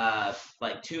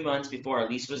like 2 months before our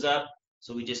lease was up.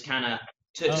 So we just kind of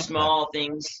took small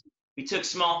things. We took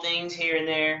small things here and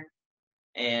there,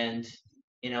 and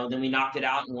then we knocked it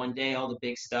out in one day, all the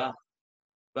big stuff.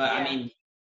 But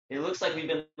it looks like we've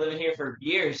been living here for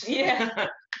years. Yeah.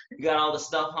 We got all the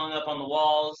stuff hung up on the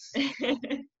walls.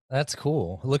 That's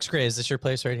cool. It looks great. Is this your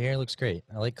place right here? It looks great.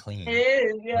 I like clean. It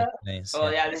is, yeah. Nice. Oh,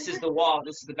 yeah, this is the wall.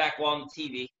 This is the back wall on the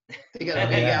TV. They got a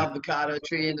big avocado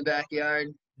tree in the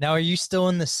backyard. Now, are you still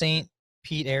in the St.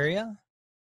 Pete area?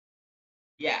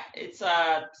 Yeah, it's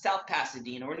South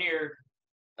Pasadena. We're near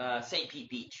St. Pete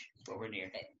Beach. That's what we're near.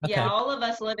 Okay. Yeah, all of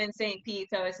us live in St. Pete,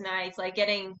 so it's nice. Like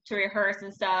getting to rehearse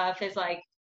and stuff is like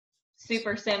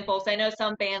super simple. So I know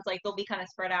some bands like they'll be kind of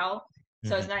spread out.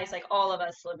 So it's nice. Like all of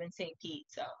us live in St. Pete.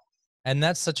 So. And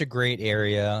that's such a great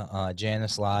area.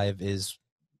 Janice Live is,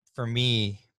 for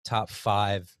me, top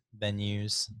 5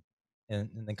 venues in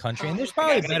the country. And there's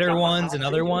probably better ones and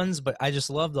other ones, but I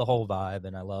just love the whole vibe,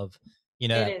 and I love,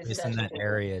 it's in that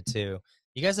area too.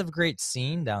 You guys have a great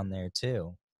scene down there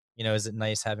too. Is it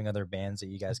nice having other bands that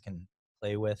you guys can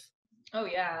play with? Oh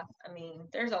yeah, I mean,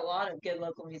 there's a lot of good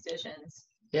local musicians.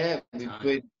 Yeah, we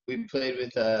played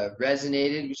with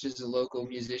Resonated, which is a local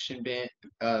musician band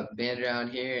around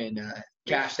here, and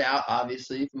Cashed Out,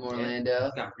 obviously, from Orlando.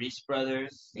 You got Reese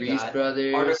Brothers.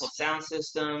 Brothers. Article Sound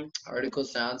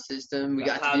System. We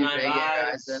got to do Reggae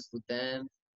Rise Up with them.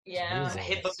 Yeah.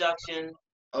 Hip Abduction.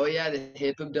 Oh yeah, the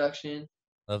Hip Abduction.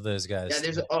 Love those guys.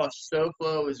 Yeah,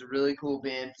 SoFlo is a really cool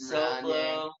band from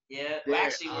around here. Yeah.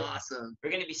 They're awesome.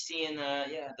 We're gonna be seeing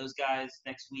those guys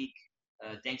next week.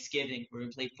 Thanksgiving. We're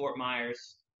gonna play Fort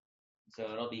Myers.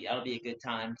 So it'll be a good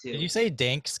time too. Did you say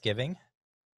Thanksgiving?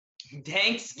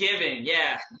 Thanksgiving,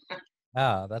 yeah.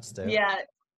 Oh, that's dope. Yeah.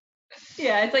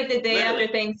 Yeah, it's like the day after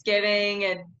Thanksgiving,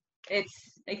 and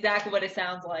it's exactly what it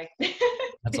sounds like.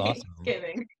 That's awesome.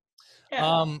 Thanksgiving.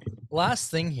 Yeah.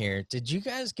 Last thing here. Did you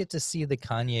guys get to see the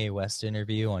Kanye West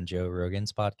interview on Joe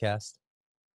Rogan's podcast?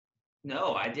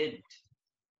 No, I didn't.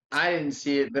 I didn't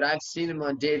see it, but I've seen him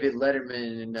on David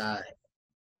Letterman, and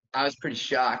I was pretty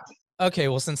shocked. Okay,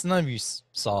 well, since none of you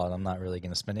saw it, I'm not really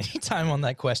going to spend any time on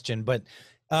that question. But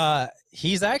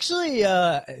he's actually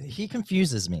he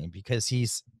confuses me because he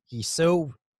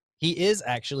is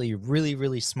actually really,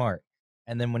 really smart.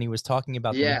 And then when he was talking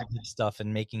about the music stuff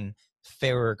and making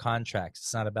fairer contracts,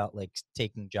 it's not about like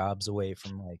taking jobs away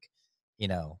from like, you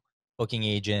know, booking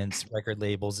agents, record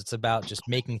labels. It's about just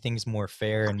making things more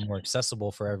fair and more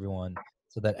accessible for everyone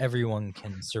so that everyone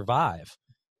can survive,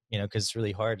 you know, because it's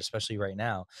really hard, especially right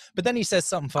now. But then he says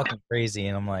something fucking crazy,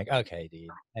 and I'm like, okay, dude.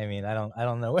 I mean, I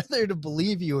don't know whether to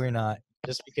believe you or not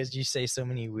just because you say so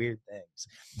many weird things.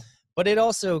 But it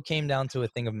also came down to a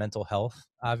thing of mental health,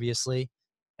 obviously.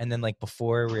 And then like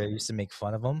before, where I used to make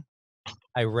fun of him,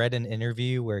 I read an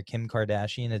interview where Kim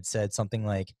Kardashian had said something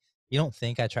like, you don't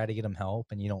think I try to get him help,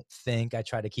 and you don't think I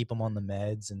try to keep him on the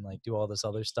meds and like do all this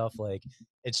other stuff. Like,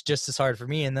 it's just as hard for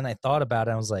me. And then I thought about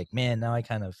it. I was like, man, now I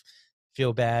kind of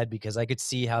feel bad because I could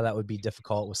see how that would be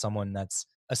difficult with someone that's,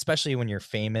 especially when you're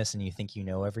famous and you think you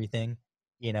know everything,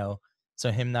 you know,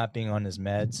 so him not being on his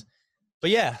meds.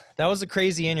 But yeah, that was a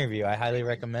crazy interview. I highly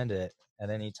recommend it at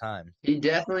any time. He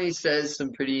definitely says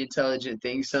some pretty intelligent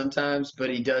things sometimes, but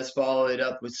he does follow it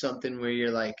up with something where you're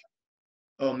like,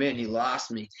 oh man, he lost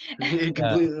me. He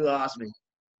completely lost me.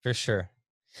 For sure.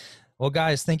 Well,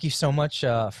 guys, thank you so much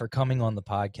for coming on the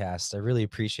podcast. I really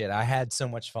appreciate it. I had so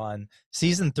much fun.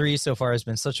 Season 3 so far has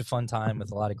been such a fun time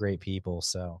with a lot of great people.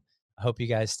 So I hope you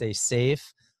guys stay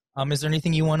safe. Is there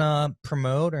anything you want to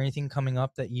promote or anything coming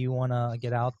up that you want to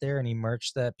get out there? Any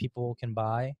merch that people can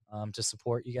buy to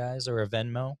support you guys, or a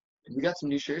Venmo? We got some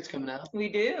new shirts coming out. We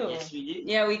do. Yes, we do.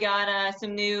 Yeah, we got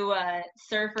some new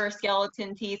surfer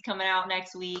skeleton tees coming out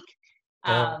next week.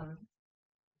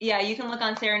 Yeah, you can look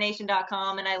on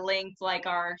Seranation.com, and I linked like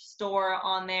our store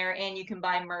on there, and you can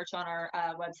buy merch on our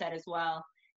website as well.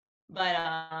 But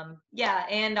yeah,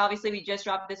 and obviously we just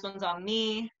dropped This One's on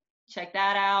Me. Check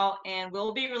that out, and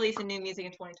we'll be releasing new music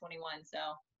in 2021. So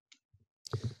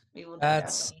we will.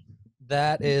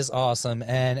 That is awesome.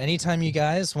 And anytime you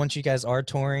guys, once you guys are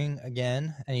touring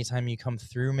again, anytime you come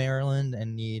through Maryland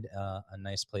and need a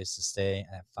nice place to stay,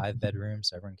 I have 5 bedrooms,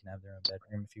 so everyone can have their own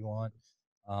bedroom if you want.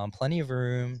 Plenty of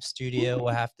room, studio.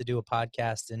 We'll have to do a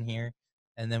podcast in here.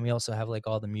 And then we also have like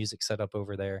all the music set up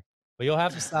over there. But you'll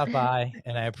have to stop by,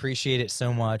 and I appreciate it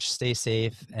so much. Stay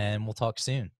safe, and we'll talk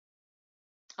soon.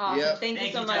 Awesome. Thank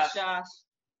you so much, Josh.